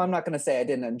I'm not going to say I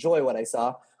didn't enjoy what I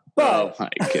saw, but oh my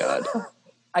god,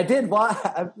 I did.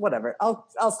 Whatever.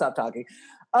 I'll stop talking.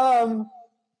 God.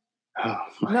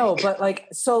 But like,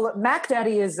 so Mac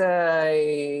Daddy is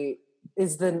the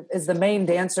main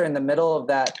dancer in the middle of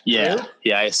that yeah group.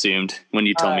 Yeah, I assumed when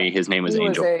you told me his name was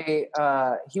Angel.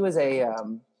 He was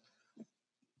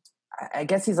I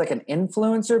guess he's like an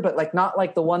influencer, but like not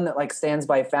like the one that like stands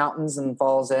by fountains and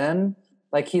falls in.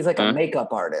 Like he's like a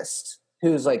makeup artist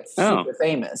who's like super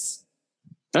famous.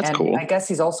 That's cool. I guess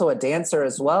he's also a dancer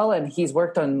as well, and he's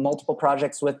worked on multiple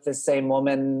projects with the same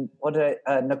woman,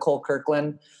 Nicole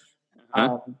Kirkland,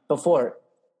 before.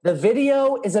 The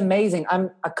video is amazing.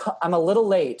 I'm a little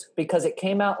late because it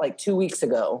came out like 2 weeks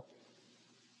ago,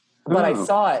 but I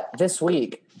saw it this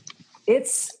week.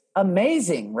 It's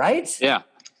amazing, right? Yeah.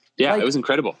 Yeah, it was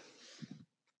incredible.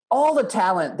 All the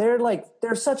talent. They're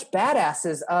such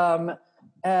badasses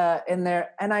in there.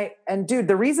 And dude,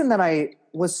 the reason that I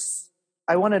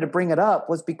wanted to bring it up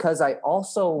was because I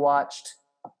also watched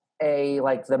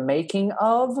the making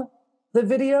of the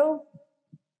video.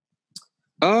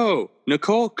 Oh,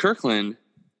 Nicole Kirkland.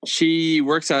 She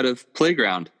works out of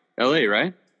Playground, LA,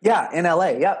 right? Yeah, in LA.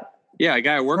 Yep. Yeah, a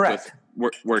guy I work Correct.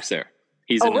 with works there.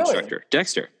 He's an instructor.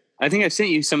 Dexter. I think I've sent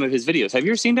you some of his videos. Have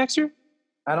you ever seen Dexter?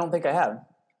 I don't think I have.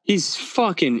 He's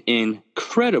fucking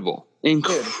incredible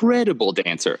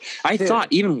dancer. I thought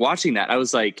even watching that, I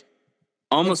was like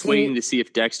almost waiting to see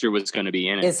if Dexter was going to be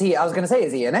in it. Is he? I was going to say,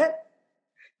 is he in it?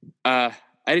 I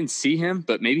didn't see him,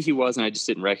 but maybe he was, and I just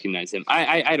didn't recognize him.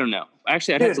 I don't know.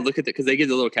 Actually, I'd have to look at that because they give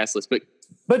the little cast list.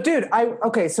 But dude,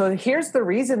 so here's the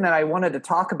reason that I wanted to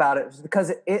talk about it,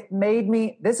 because it made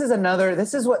me. This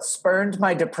is what spurned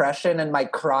my depression and my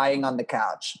crying on the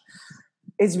couch.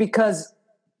 Is because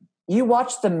you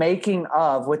watch the making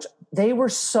of, which they were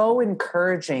so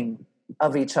encouraging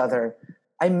of each other.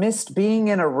 I missed being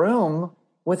in a room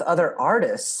with other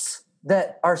artists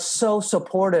that are so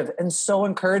supportive and so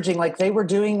encouraging. Like they were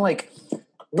doing like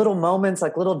little moments,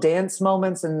 like little dance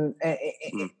moments and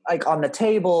like on the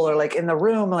table or like in the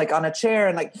room, like on a chair.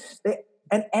 And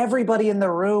and everybody in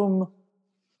the room,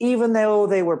 even though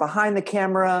they were behind the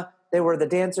camera, they were the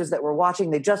dancers that were watching,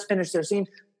 they just finished their scene.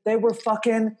 They were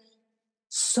fucking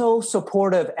so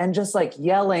supportive and just like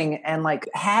yelling and like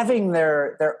having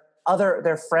their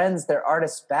friends, their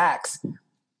artists' backs.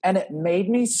 And it made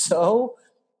me so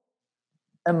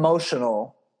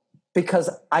emotional because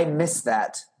I miss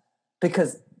that,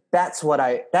 because that's what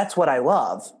I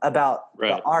love about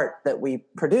the art that we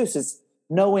produce, is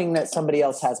knowing that somebody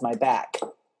else has my back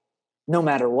no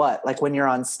matter what. Like when you're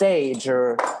on stage,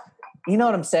 or you know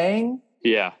what I'm saying?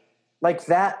 Yeah. Like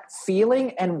that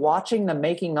feeling, and watching the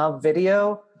making of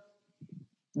video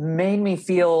made me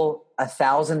feel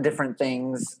 1,000 different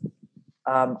things.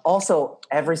 Also,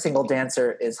 every single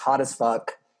dancer is hot as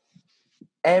fuck.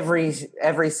 Every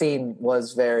scene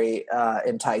was very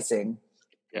enticing.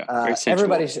 Yeah,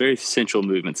 very sensual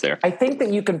movements there. I think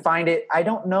that you can find it. I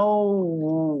don't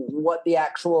know what the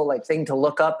actual like thing to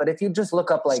look up, but if you just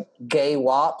look up like gay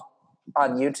WAP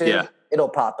on YouTube, it'll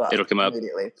pop up. It'll come up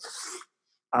immediately.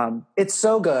 It's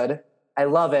so good. I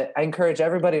love it. I encourage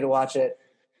everybody to watch it.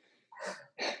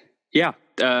 Yeah,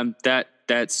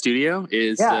 that studio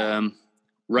is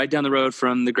right down the road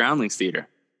from the Groundlings Theater.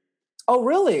 Oh,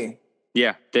 really?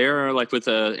 Yeah, they're like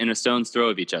in a stone's throw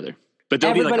of each other. But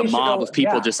there'll be like a mob of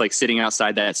people just like sitting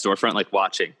outside that storefront, like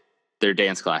watching their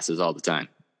dance classes all the time.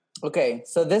 Okay,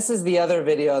 so this is the other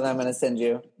video that I'm going to send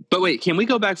you. But wait, can we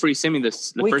go back before you send me the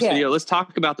first video? Let's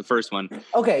talk about the first one.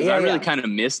 Okay, yeah. I really kind of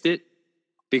missed it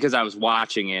because I was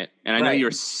watching it, and I know you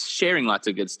were sharing lots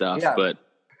of good stuff, but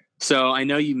so I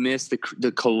know you missed the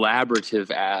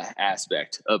collaborative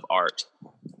aspect of art,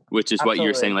 which is what you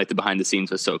were saying, like the behind the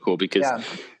scenes was so cool because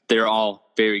they're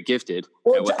all very gifted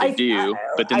at what they do,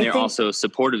 but then they're also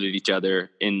supportive of each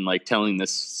other in like telling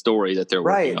this story that they're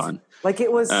working on. Like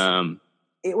it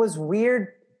was weird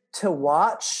to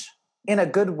watch in a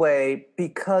good way,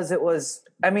 because it was,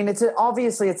 I mean,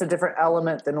 obviously it's a different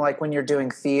element than like when you're doing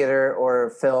theater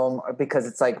or film, because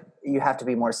it's like you have to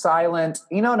be more silent.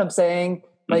 You know what I'm saying?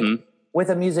 Like with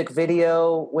a music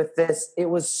video, with this, it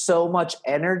was so much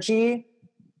energy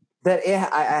that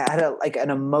I had an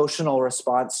emotional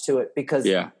response to it, because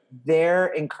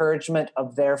their encouragement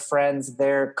of their friends,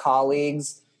 their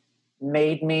colleagues,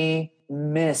 made me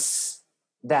miss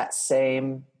that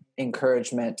same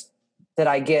encouragement that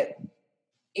I get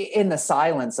in the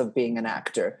silence of being an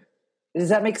actor. Does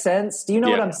that make sense? Do you know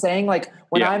what I'm saying? Like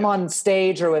when I'm on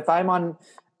stage, or if I'm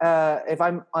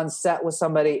on set with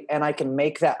somebody and I can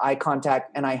make that eye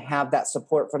contact and I have that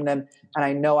support from them, and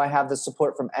I know I have the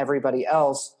support from everybody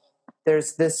else,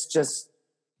 there's this just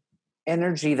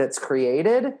energy that's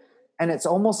created. And it's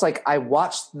almost like I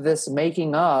watched this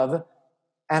making of,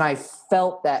 and I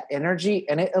felt that energy,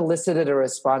 and it elicited a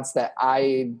response that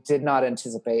I did not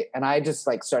anticipate. And I just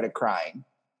like started crying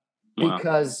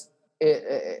because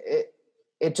it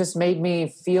just made me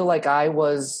feel like I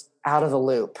was out of the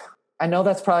loop. I know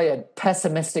that's probably a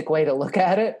pessimistic way to look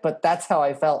at it, but that's how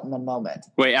I felt in the moment.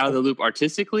 Wait, out of the loop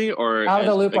artistically, or out of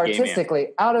the loop artistically?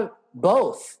 Out of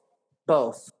both.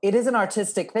 It is an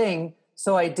artistic thing.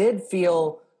 So I did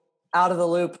feel out of the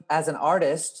loop as an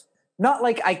artist, not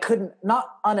like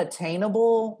not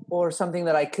unattainable or something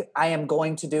that I am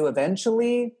going to do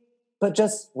eventually, but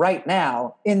just right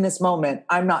now in this moment,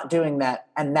 I'm not doing that.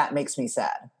 And that makes me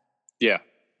sad. Yeah.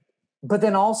 But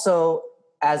then also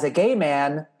as a gay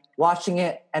man watching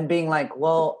it and being like,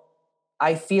 well,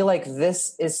 I feel like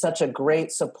this is such a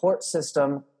great support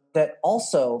system that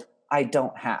also I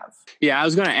don't have. Yeah, I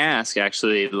was going to ask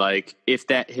actually, like if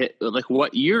that hit, like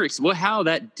how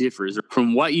that differs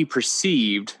from what you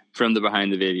perceived from the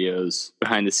behind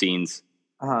the scenes,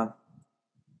 and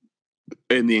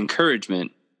the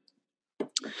encouragement,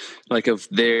 like of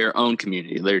their own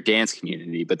community, their dance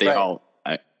community, but they all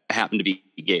happen to be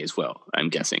gay as well. I'm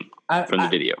guessing from the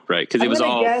video, right? Because it was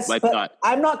all. I thought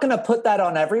I'm not going to put that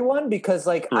on everyone because,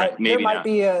 like, there might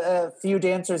be a few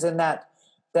dancers in that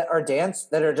are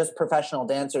just professional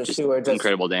dancers who are just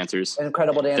incredible dancers that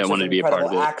wanted to be a part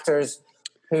of it. Actors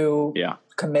who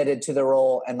committed to the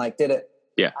role and like did it.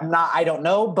 Yeah, I don't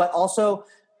know, but also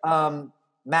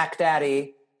Mac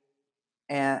Daddy,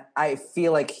 and I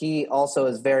feel like he also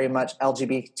is very much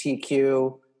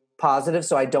LGBTQ positive.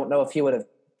 So I don't know if he would have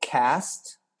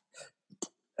cast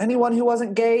anyone who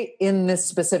wasn't gay in this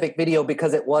specific video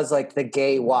because it was like the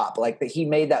gay WAP. Like that he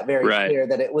made that very clear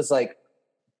that it was like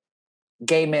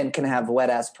gay men can have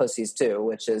wet ass pussies too,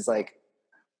 which is like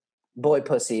boy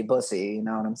pussy, you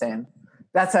know what I'm saying?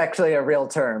 That's actually a real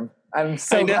term. I'm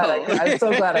so glad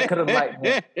I could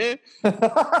enlighten you.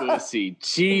 Pussy,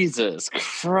 Jesus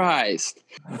Christ.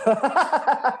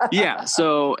 Yeah,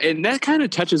 so and that kind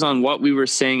of touches on what we were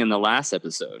saying in the last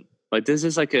episode. Like this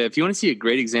is like if you want to see a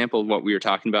great example of what we were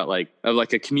talking about, like of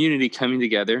like a community coming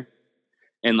together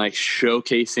and like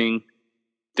showcasing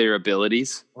their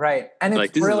abilities. Right. And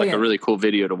like this brilliant. is like a really cool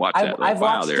video to watch. I've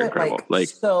watched they're incredible. Like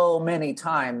so many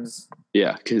times.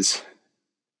 Yeah, because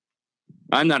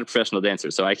I'm not a professional dancer,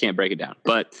 so I can't break it down.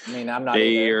 But I mean, I'm not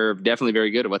they are definitely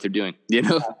very good at what they're doing. You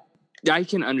know? Yeah. I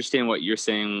can understand what you're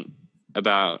saying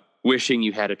about wishing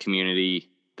you had a community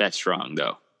that's strong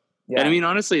though. Yeah. And I mean,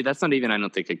 honestly, that's not even, I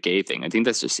don't think, a gay thing. I think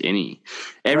that's just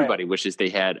everybody wishes they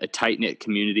had a tight-knit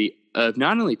community of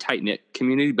not only tight-knit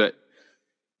community, but,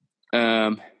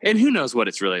 and who knows what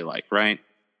it's really like, right?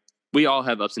 We all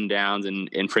have ups and downs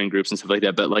and friend groups and stuff like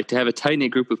that, but like to have a tight-knit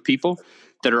group of people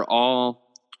that are all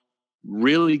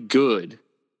really good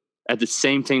at the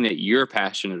same thing that you're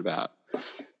passionate about.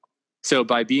 So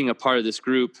by being a part of this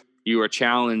group, you are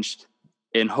challenged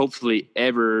and hopefully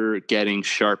ever getting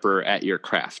sharper at your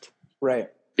craft.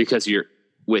 Right. Because you're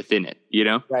within it, you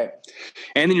know? Right.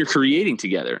 And then you're creating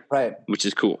together. Right. Which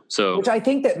is cool. So which I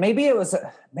think that maybe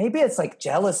it's like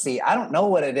jealousy. I don't know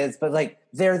what it is, but like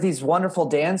there are these wonderful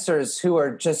dancers who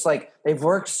are just like, they've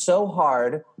worked so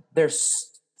hard. They're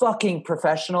fucking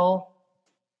professional.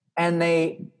 And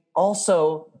they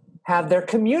also have their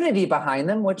community behind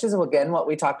them, which is again, what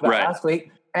we talked about last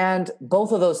week. And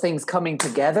both of those things coming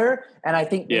together. And I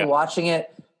think me watching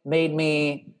it made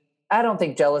me, I don't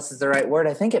think jealous is the right word.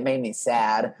 I think it made me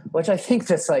sad, which I think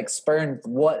just like spurned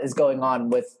what is going on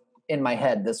in my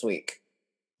head this week.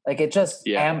 Like it just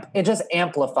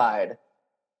amplified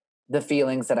the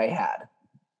feelings that I had.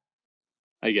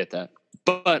 I get that.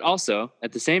 But also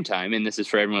at the same time, and this is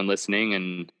for everyone listening,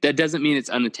 and that doesn't mean it's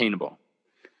unattainable,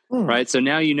 right? So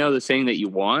now you know the thing that you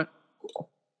want.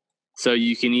 So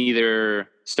you can either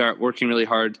start working really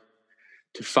hard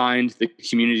to find the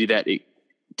community that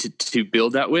to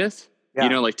build that with, you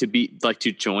know, like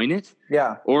to join it,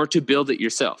 or to build it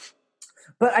yourself.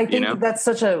 But I think that's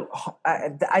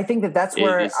I think that's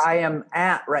where I am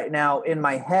at right now in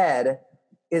my head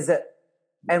is that,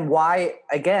 and why,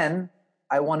 again,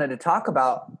 I wanted to talk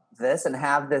about this and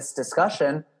have this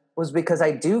discussion was because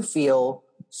I do feel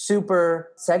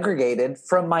super segregated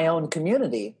from my own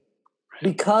community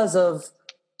because of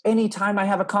anytime I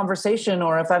have a conversation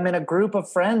or if I'm in a group of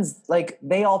friends, like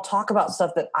they all talk about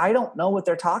stuff that I don't know what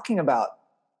they're talking about.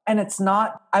 And it's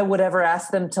not, I would ever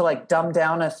ask them to like dumb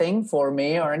down a thing for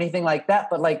me or anything like that.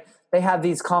 But like they have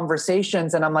these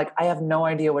conversations and I'm like, I have no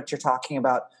idea what you're talking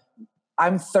about.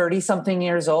 I'm 30 something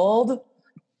years old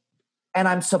and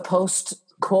I'm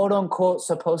quote unquote,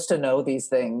 supposed to know these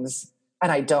things.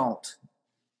 And I don't.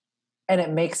 And it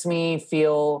makes me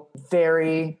feel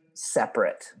very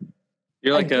separate.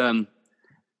 You're like a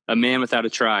man without a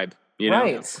tribe, you know?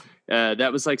 Right.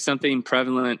 That was like something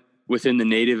prevalent within the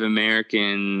Native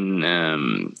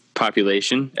American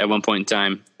population at one point in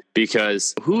time,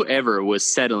 because whoever was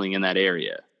settling in that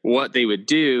area, what they would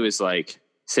do is like,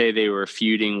 say they were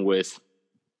feuding with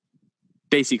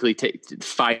basically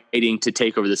fighting to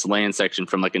take over this land section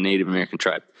from like a Native American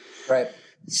tribe. Right.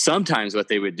 Sometimes what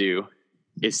they would do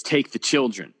is take the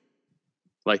children,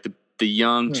 like the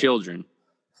young children,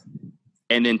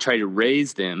 and then try to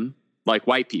raise them like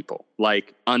white people,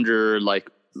 like under like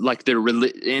their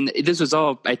and this was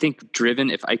all, I think, driven.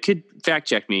 If I could fact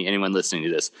check me, anyone listening to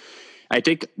this, I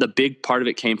think the big part of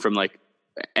it came from like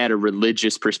at a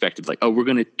religious perspective, like, oh, we're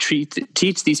going to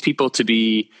teach these people to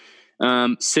be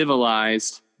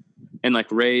civilized and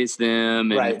like raise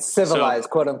them. And right. Civilized,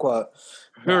 quote unquote.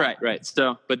 Yeah. Right.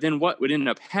 So, but then what would end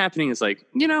up happening is like,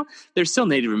 they're still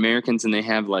Native Americans and they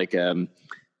have like,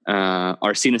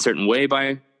 are seen a certain way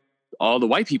by all the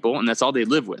white people. And that's all they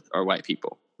live with are white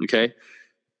people. Okay.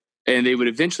 And they would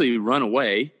eventually run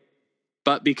away,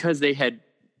 but because they had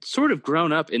sort of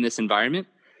grown up in this environment,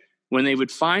 when they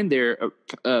would find their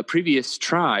previous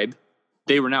tribe,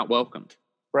 they were not welcomed.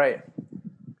 Right.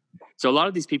 So a lot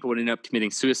of these people would end up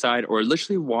committing suicide or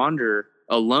literally wander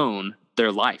alone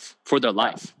for their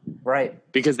life. Right.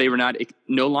 Because they were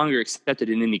no longer accepted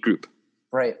in any group.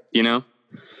 Right. And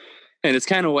it's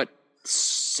kind of what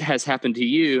has happened to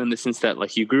you in the sense that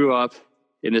like you grew up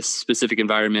in this specific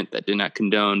environment that did not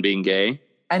condone being gay.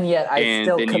 And yet I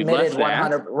still committed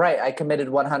 100. Right. I committed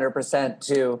 100%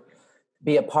 to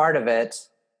be a part of it.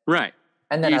 Right.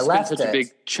 And then I left spent such a big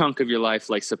chunk of your life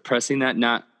like suppressing that,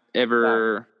 not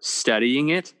ever studying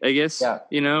it, I guess,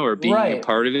 or being a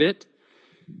part of it,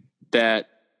 that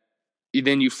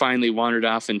then you finally wandered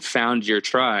off and found your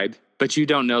tribe, but you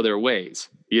don't know their ways,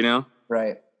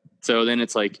 Right. So then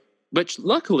it's like, but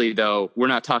luckily though, we're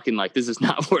not talking like, this is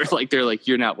not where like, they're like,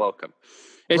 you're not welcome.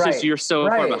 It's just, you're so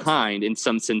far behind in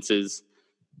some senses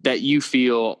that you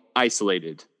feel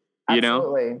isolated,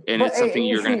 Absolutely. And it's something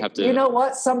you're going to have to, you know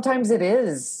what? Sometimes it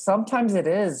is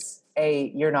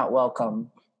you're not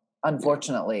welcome.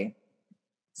 Unfortunately,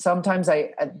 sometimes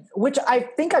which I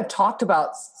think I've talked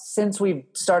about since we've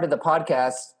started the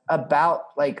podcast about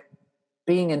like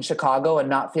being in Chicago and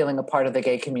not feeling a part of the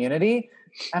gay community.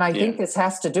 And I think this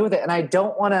has to do with it. And I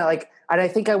don't want to and I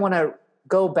think I want to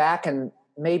go back and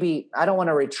maybe, I don't want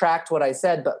to retract what I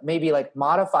said, but maybe like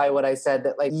modify what I said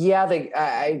that like,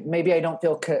 maybe I don't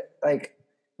feel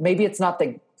maybe it's not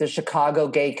the Chicago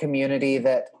gay community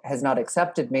that has not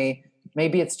accepted me.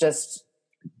 Maybe it's just,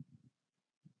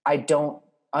 I don't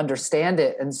understand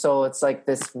it. And so it's like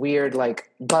this weird,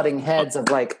 like butting heads of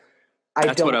like,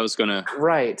 that's what I was going to.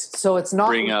 Right. So it's not,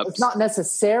 bring up. It's not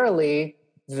necessarily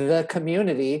the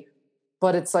community,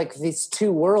 but it's like these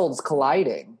two worlds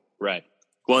colliding. Right.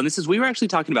 Well, and we were actually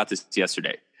talking about this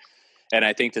yesterday, and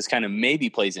I think this kind of maybe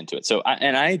plays into it. So,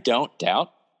 I don't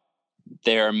doubt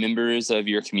there are members of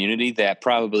your community that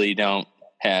probably don't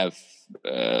have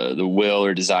the will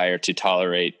or desire to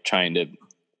tolerate trying to,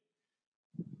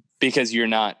 because you're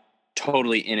not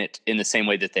totally in it in the same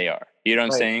way that they are. You know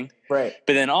what I'm saying? Right.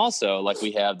 But then also, like,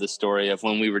 we have the story of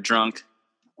when we were drunk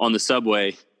on the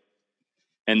subway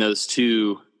and those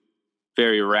two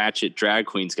very ratchet drag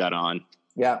queens got on.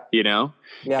 Yeah.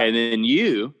 Yeah. And then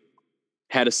you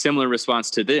had a similar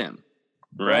response to them.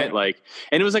 Right. Like,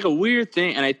 and it was like a weird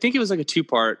thing. And I think it was like a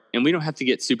 2-part, and we don't have to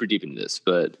get super deep into this,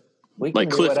 but like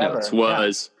Cliff Notes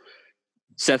was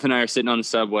Seth and I are sitting on the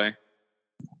subway.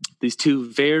 These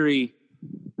two very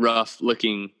rough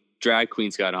looking drag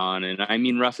queens got on. And I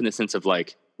mean, rough in the sense of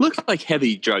like, looked like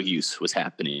heavy drug use was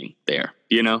happening there,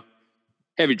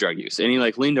 heavy drug use. And he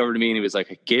like leaned over to me and he was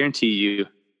like, I guarantee you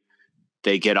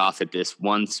they get off at this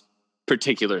one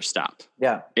particular stop.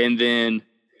 Yeah. And then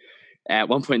at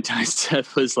one point in time,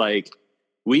 Seth was like,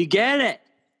 we get it.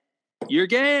 You're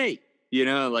gay,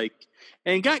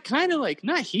 and got kind of like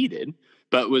not heated,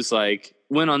 but was like,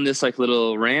 went on this like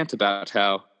little rant about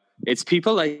how it's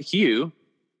people like you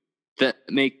that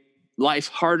make life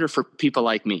harder for people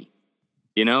like me,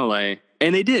 and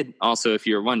they did also, if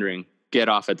you're wondering, get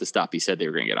off at the stop he said they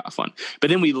were going to get off on. But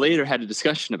then we later had a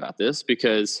discussion about this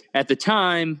because at the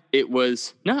time it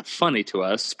was not funny to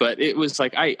us, but it was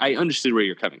like, I understood where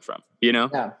you're coming from,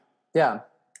 Yeah.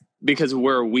 Because of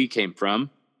where we came from.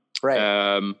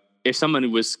 Right. If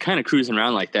someone was kind of cruising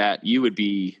around like that, you would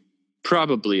be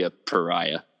probably a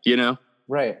pariah,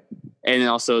 Right. And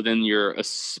also then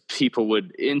people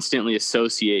would instantly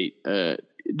associate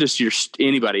just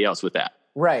anybody else with that.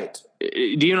 Right. Do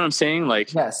you know what I'm saying?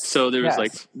 Like, yes. So there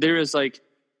was like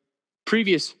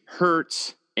previous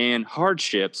hurts and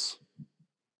hardships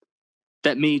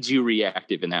that made you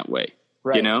reactive in that way,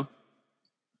 right.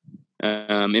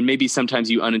 And maybe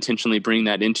sometimes you unintentionally bring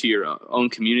that into your own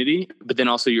community, but then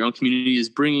also your own community is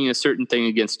bringing a certain thing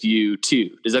against you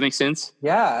too. Does that make sense?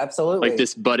 Yeah, absolutely. Like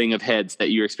this butting of heads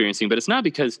that you're experiencing, but it's not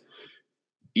because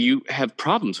you have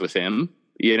problems with him,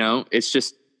 it's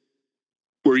just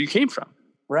where you came from.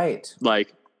 Right.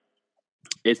 Like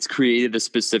it's created a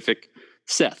specific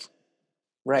Seth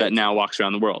that now walks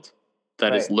around the world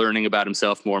that is learning about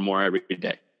himself more and more every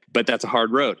day. But that's a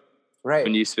hard road. Right.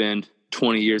 When you spend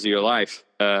 20 years of your life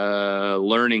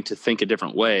learning to think a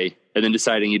different way and then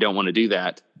deciding you don't want to do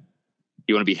that.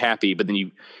 You want to be happy, but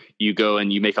then you go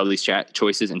and you make all these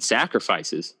choices and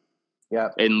sacrifices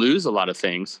and lose a lot of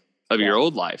things of your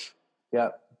old life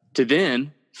to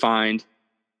then find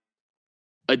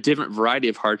a different variety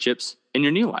of hardships in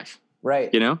your new life.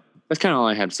 Right. You know, that's kind of all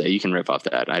I have to say. You can rip off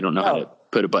that. I don't know how to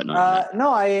put a button on that. No,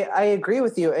 I agree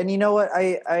with you. And you know what?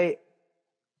 I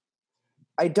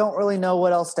don't really know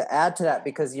what else to add to that,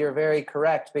 because you're very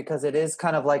correct, because it is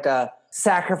kind of like a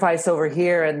sacrifice over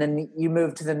here and then you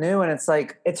move to the new, and it's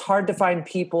like, it's hard to find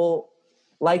people,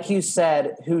 like you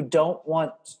said, who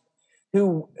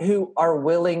are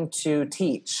willing to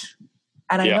teach.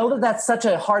 And I know that that's such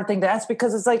a hard thing to ask,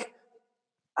 because it's like,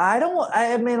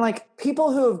 I mean, like,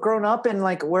 people who have grown up in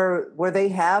like where they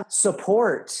have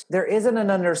support, there isn't an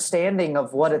understanding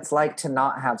of what it's like to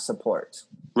not have support.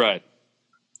 Right.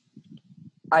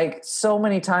 So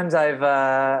many times I've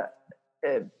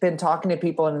been talking to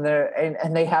people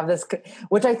and they have this,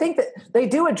 which I think that they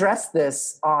do address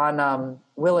this on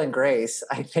Will and Grace,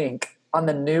 I think, on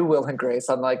the new Will and Grace,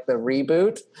 on like the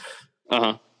reboot,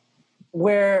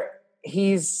 where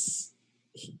he's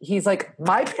like,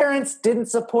 my parents didn't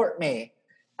support me.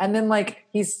 And then like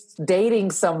he's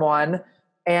dating someone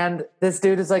and this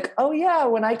dude is like, oh yeah,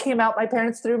 when I came out, my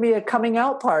parents threw me a coming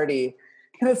out party.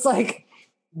 And it's like,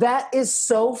 that is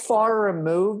so far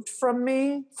removed from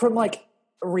me, from like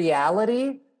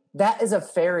reality. That is a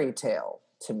fairy tale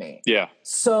to me. Yeah.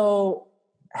 So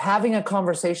having a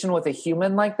conversation with a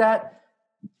human like that,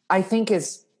 I think,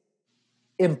 is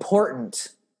important,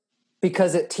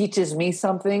 because it teaches me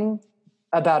something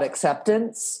about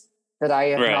acceptance that I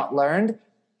have not learned.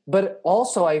 But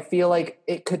also I feel like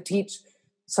it could teach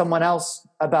someone else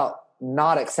about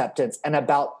not acceptance and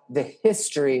about the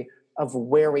history of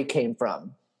where we came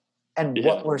from and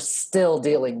what we're still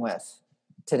dealing with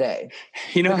today.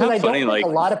 You know, because how I funny, don't think like,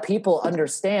 a lot of people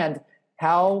understand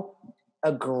how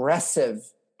aggressive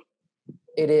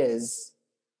it is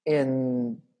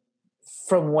from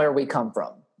where we come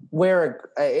from. Where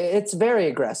it's very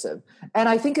aggressive. And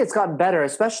I think it's gotten better,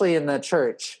 especially in the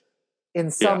church, in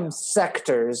some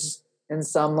sectors, in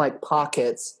some like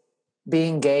pockets.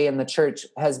 Being gay in the church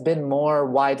has been more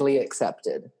widely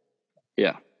accepted.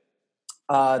 Yeah.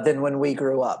 Than when we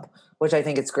grew up, which I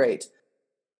think it's great.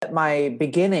 My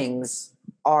beginnings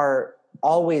are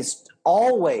always,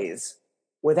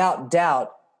 without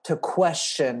doubt, to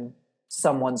question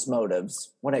someone's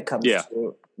motives when it comes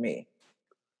to me.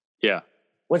 Yeah.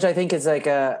 Which I think is like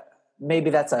maybe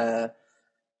that's a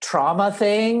trauma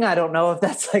thing. I don't know if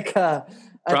that's like a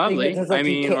probably. Thing like, I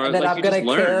mean, or that like I'm going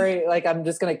to carry, like I'm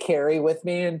just going to carry with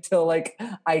me until like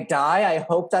I die. I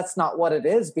hope that's not what it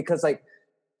is, because like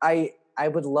I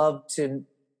would love to,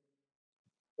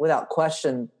 without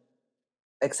question,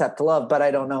 accept love, but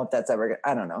I don't know if that's ever.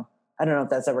 I don't know if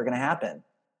that's ever going to happen.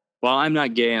 Well, I'm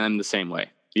not gay, and I'm the same way.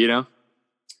 You know.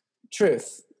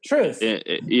 Truth.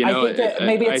 You know, I think that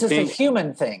maybe it's just a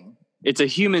human thing. It's a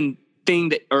human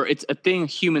thing or it's a thing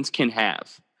humans can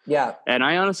have. Yeah. And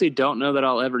I honestly don't know that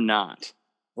I'll ever not.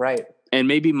 Right. And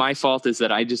maybe my fault is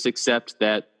that I just accept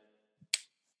that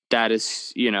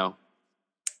is, you know,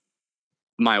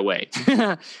 my way.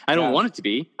 I don't want it to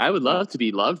be. I would love to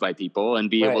be loved by people and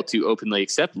be able to openly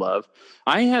accept love.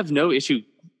 I have no issue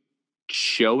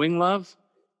showing love,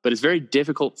 but it's very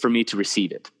difficult for me to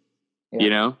receive it. Yeah.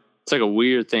 You know? It's like a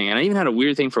weird thing. And I even had a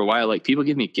weird thing for a while. Like, people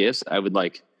give me gifts, I would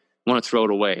like want to throw it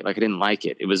away. Like, I didn't like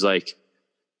it. It was like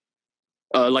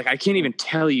I can't even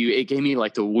tell you. It gave me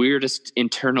like the weirdest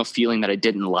internal feeling that I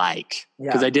didn't like,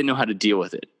 because I didn't know how to deal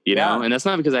with it, you know? And that's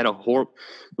not because I had a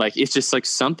it's just like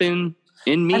something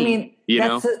in me. I mean,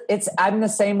 I'm the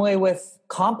same way with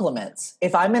compliments.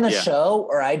 If I'm in a show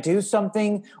or I do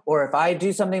something, or if I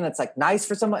do something that's like nice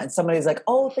for someone and somebody's like,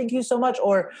 oh, thank you so much.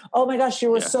 Or, oh my gosh,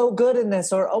 you were so good in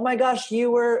this. Or, oh my gosh,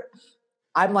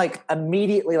 I'm like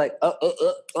immediately like,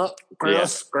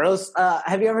 gross.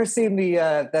 Have you ever seen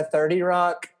the 30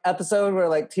 Rock episode where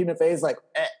like Tina Fey's like,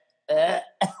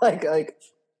 like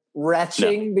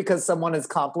retching because someone is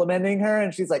complimenting her,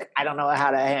 and she's like, I don't know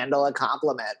how to handle a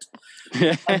compliment.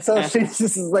 And so she's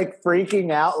just like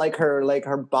freaking out, like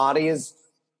her body is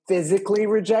physically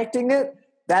rejecting it.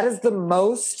 That is the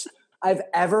most I've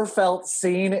ever felt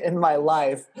seen in my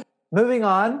life. Moving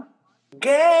on.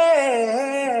 Gay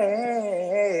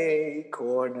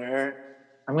corner.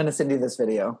 I'm going to send you this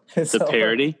video. It's the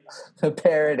parody? The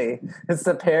parody. It's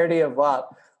the parody of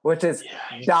WAP, which is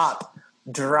stop.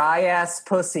 Dry ass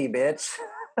pussy, bitch.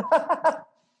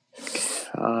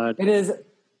 God. It is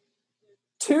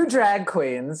two drag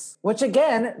queens, which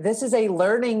again, this is a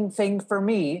learning thing for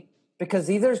me, because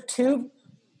these are two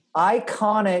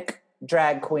iconic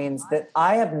drag queens that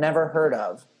I have never heard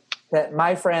of, that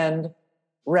my friend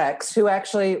Rex, I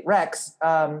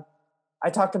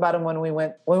talked about him when we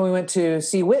went to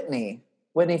see Whitney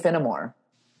Fenimore.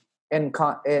 in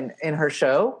her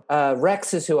show.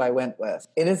 Rex is who I went with.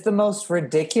 It is the most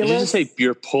ridiculous. Did you just say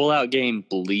your pullout game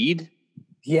bleed?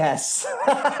 Yes.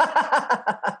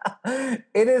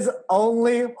 It is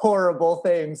only horrible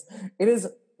things. It is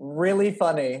really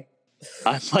funny.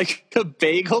 I'm like a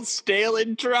bagel, stale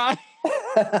and dry.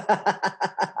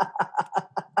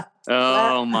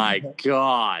 Oh my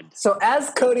God. So as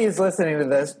Cody is listening to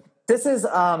this, this is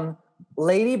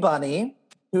Lady Bunny,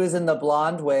 who is in the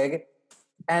blonde wig,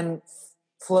 and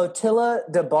Flotilla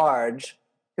DeBarge,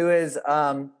 who is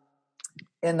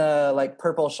in the like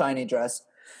purple shiny dress.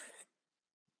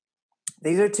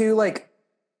 These are two like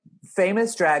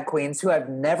famous drag queens who I've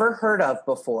never heard of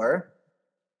before,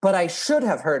 but I should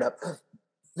have heard of.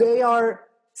 They are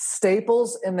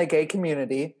staples in the gay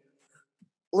community.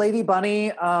 Lady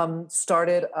Bunny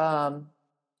started,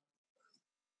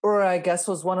 or I guess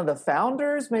was one of the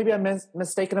founders. Maybe I'm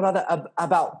mistaken about that.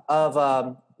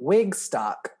 Of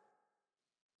Wigstock,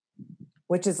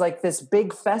 which is like this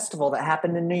big festival that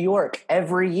happened in New York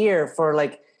every year for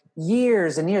like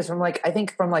years and years, from like I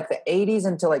think from like the 80s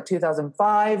until like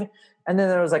 2005, and then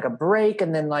there was like a break,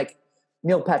 and then like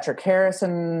Neil Patrick Harris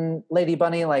and Lady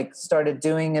Bunny like started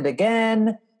doing it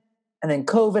again, and then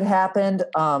COVID happened.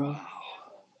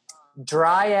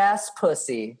 Dry ass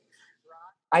pussy.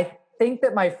 I think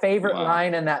that my favorite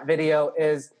line in that video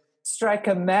is strike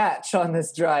a match on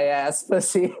this dry ass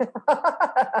pussy.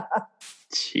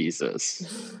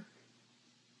 Jesus.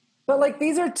 But like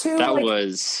these are two that like,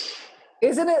 was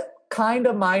isn't it kind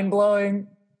of mind-blowing?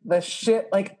 The shit,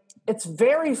 like, it's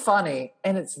very funny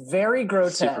and it's very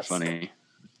grotesque. Super funny.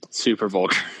 Super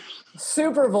vulgar.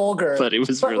 Super vulgar. But it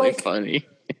was really like, funny.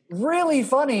 Really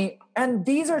funny. And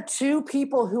these are two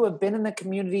people who have been in the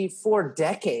community for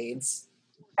decades.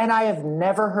 And I have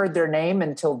never heard their name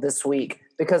until this week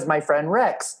because my friend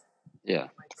Rex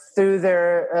threw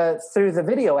the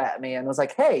video at me and was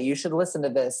like, hey, you should listen to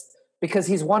this because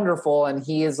he's wonderful. And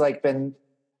he is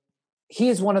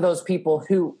one of those people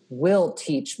who will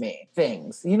teach me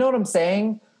things. You know what I'm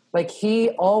saying? Like he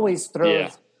always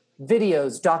throws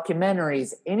videos,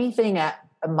 documentaries, anything at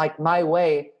like my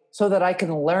way so that I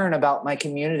can learn about my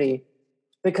community,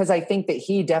 because I think that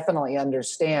he definitely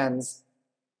understands.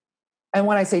 And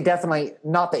when I say definitely,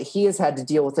 not that he has had to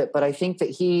deal with it, but I think that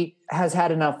he has had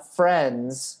enough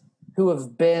friends who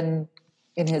have been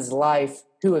in his life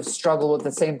who have struggled with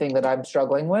the same thing that I'm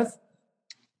struggling with.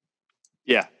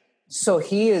 Yeah. So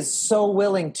he is so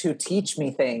willing to teach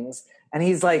me things. And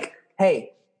he's like,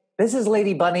 hey, this is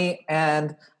Lady Bunny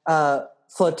and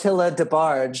Flotilla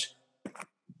DeBarge.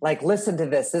 Like, listen to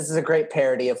this. This is a great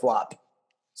parody of WAP.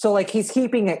 So, like, he's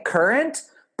keeping it current,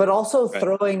 but also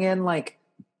throwing in, like,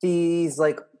 these,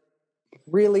 like,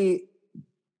 really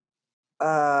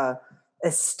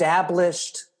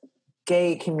established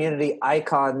gay community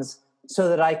icons so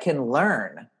that I can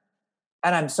learn.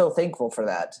 And I'm so thankful for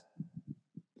that.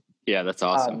 Yeah, that's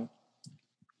awesome.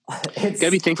 You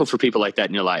gotta be thankful for people like that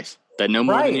in your life that know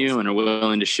more than you and are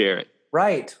willing to share it.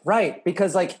 Right.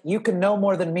 Because like you can know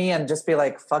more than me and just be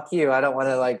like, fuck you. I don't want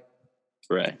to like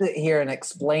sit here and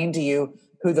explain to you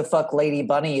who the fuck Lady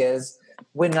Bunny is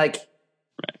when like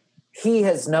he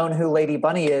has known who Lady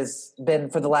Bunny is been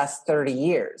for the last 30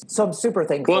 years. So I'm super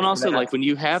thankful. Well, and also like when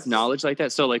you have knowledge like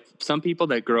that, so like some people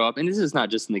that grow up, and this is not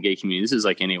just in the gay community, this is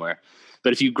like anywhere,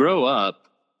 but if you grow up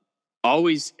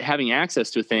always having access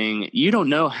to a thing, you don't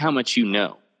know how much you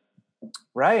know.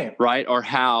 Right. Or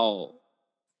how,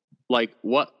 like,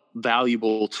 what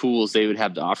valuable tools they would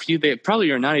have to offer you. They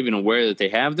probably are not even aware that they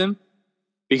have them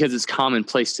because it's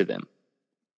commonplace to them.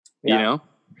 Yeah. You know?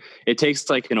 It takes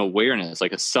like an awareness,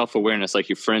 like a self-awareness like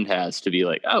your friend has to be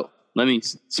like, oh, let me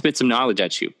spit some knowledge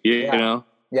at you. You know?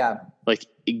 Yeah. Like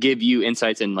give you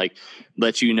insights and like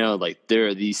let you know like there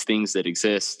are these things that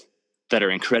exist that are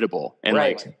incredible and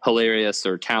like hilarious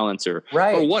or talents or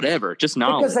whatever, just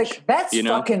knowledge. Because like that's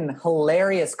fucking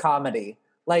hilarious comedy.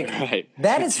 Like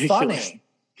that is funny.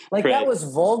 Like that was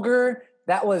vulgar,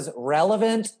 that was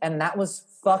relevant, and that was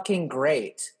fucking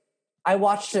great. I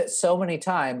watched it so many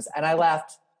times and I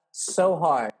laughed so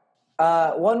hard.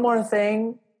 One more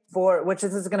thing which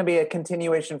this is going to be a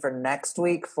continuation for next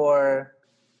week for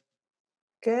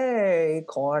Gay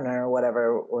Corner,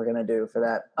 whatever we're going to do for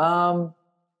that.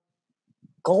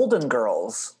 Golden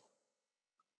Girls.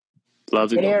 Love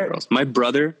the Golden Girls. My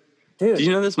brother, dude, did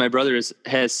you know this? My brother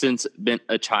has since been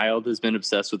a child, has been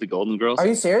obsessed with the Golden Girls. Are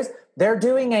you serious? They're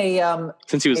doing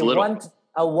since he was little.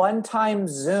 A one-time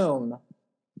Zoom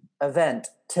event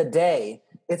today.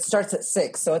 It starts at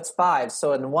 6, so it's 5.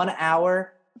 So in 1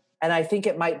 hour, and I think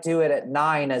it might do it at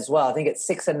 9 as well. I think it's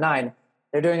 6 and 9.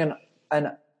 They're doing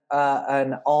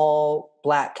an all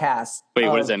black cast. Wait,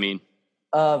 what does that mean?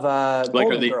 Of like,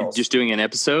 are they Girls. just doing an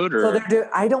episode, or? So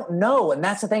I don't know, and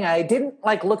that's the thing. I didn't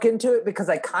look into it because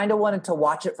I kind of wanted to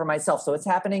watch it for myself. So it's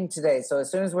happening today. So as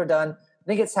soon as we're done, I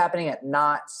think it's happening at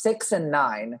 6 and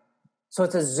 9. So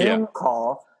it's a Zoom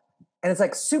call, and it's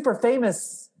like super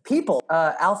famous people.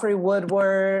 Alfre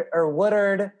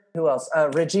Woodard. Who else?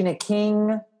 Regina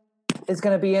King is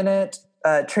going to be in it.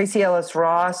 Tracy Ellis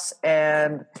Ross,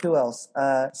 and who else?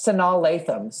 Sanaa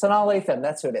Lathan. Sanaa Lathan,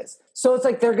 that's who it is. So it's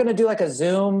like they're going to do like a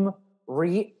Zoom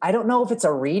I don't know if it's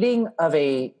a reading of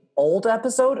a old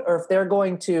episode or if they're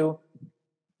going to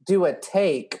do a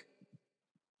take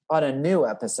on a new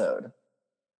episode.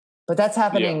 But that's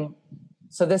happening. Yeah.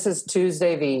 So this is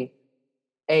Tuesday the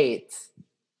 8th.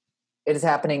 It is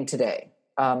happening today.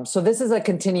 So this is a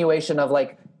continuation of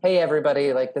like, hey,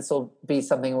 everybody, like this will be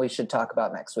something we should talk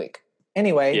about next week.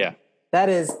 Anyway, that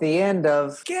is the end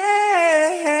of Gay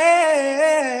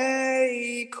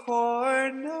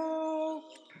Corner.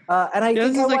 And I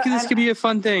think this could be a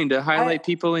fun thing to highlight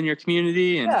people in your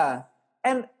community. And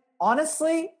and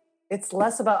honestly, it's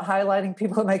less about highlighting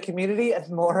people in my community and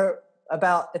more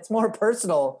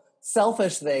personal,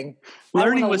 selfish thing.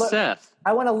 Learning with Seth.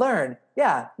 I want to learn.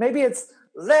 Yeah, maybe it's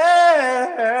learn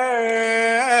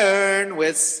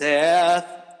with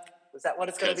Seth. Is that what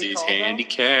it's going to be called? Because he's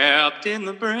handicapped in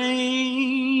the brain.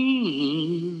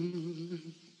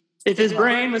 If his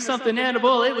brain was something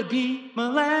edible, it would be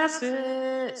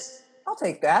molasses. I'll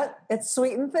take that. It's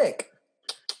sweet and thick.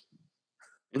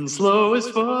 And slow as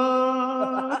fuck.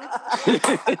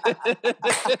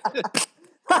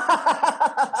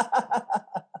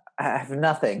 I have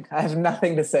nothing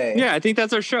to say. Yeah, I think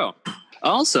that's our show.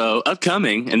 Also,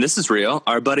 upcoming, and this is real,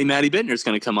 our buddy Maddie Bittner is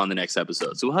going to come on the next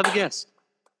episode. So we'll have a guest.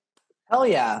 Hell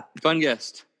yeah. Fun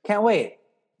guest. Can't wait.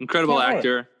 Incredible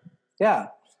actor. Yeah.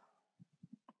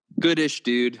 Goodish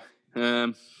dude.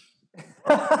 Goodish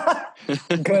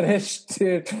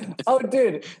dude. Oh,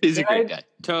 dude. He's a great guy.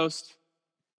 Toast.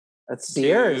 That's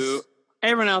yours.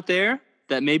 Everyone out there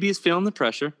that maybe is feeling the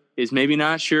pressure, is maybe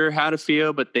not sure how to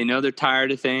feel, but they know they're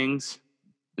tired of things,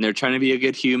 and they're trying to be a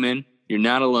good human. You're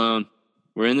not alone.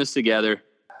 We're in this together.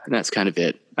 And that's kind of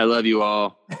it. I love you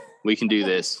all. We can do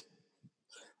this.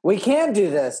 We can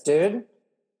do this, dude.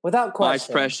 Without question. Life's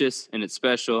precious and it's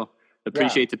special.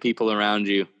 Appreciate the people around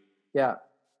you. Yeah.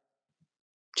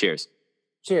 Cheers.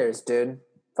 Cheers, dude.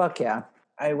 Fuck yeah.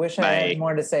 I wish I had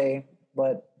more to say,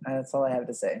 but that's all I have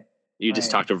to say. You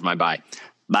just talked over my bye.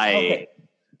 Bye. Okay.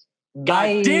 Bye.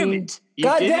 God damn it.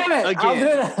 God damn it. Again. I'll do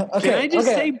it. Okay. Can I just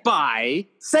say bye?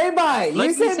 Say bye. Let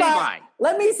me say bye.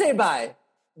 Let me say bye.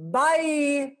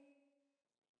 Bye.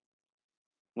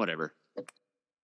 Whatever.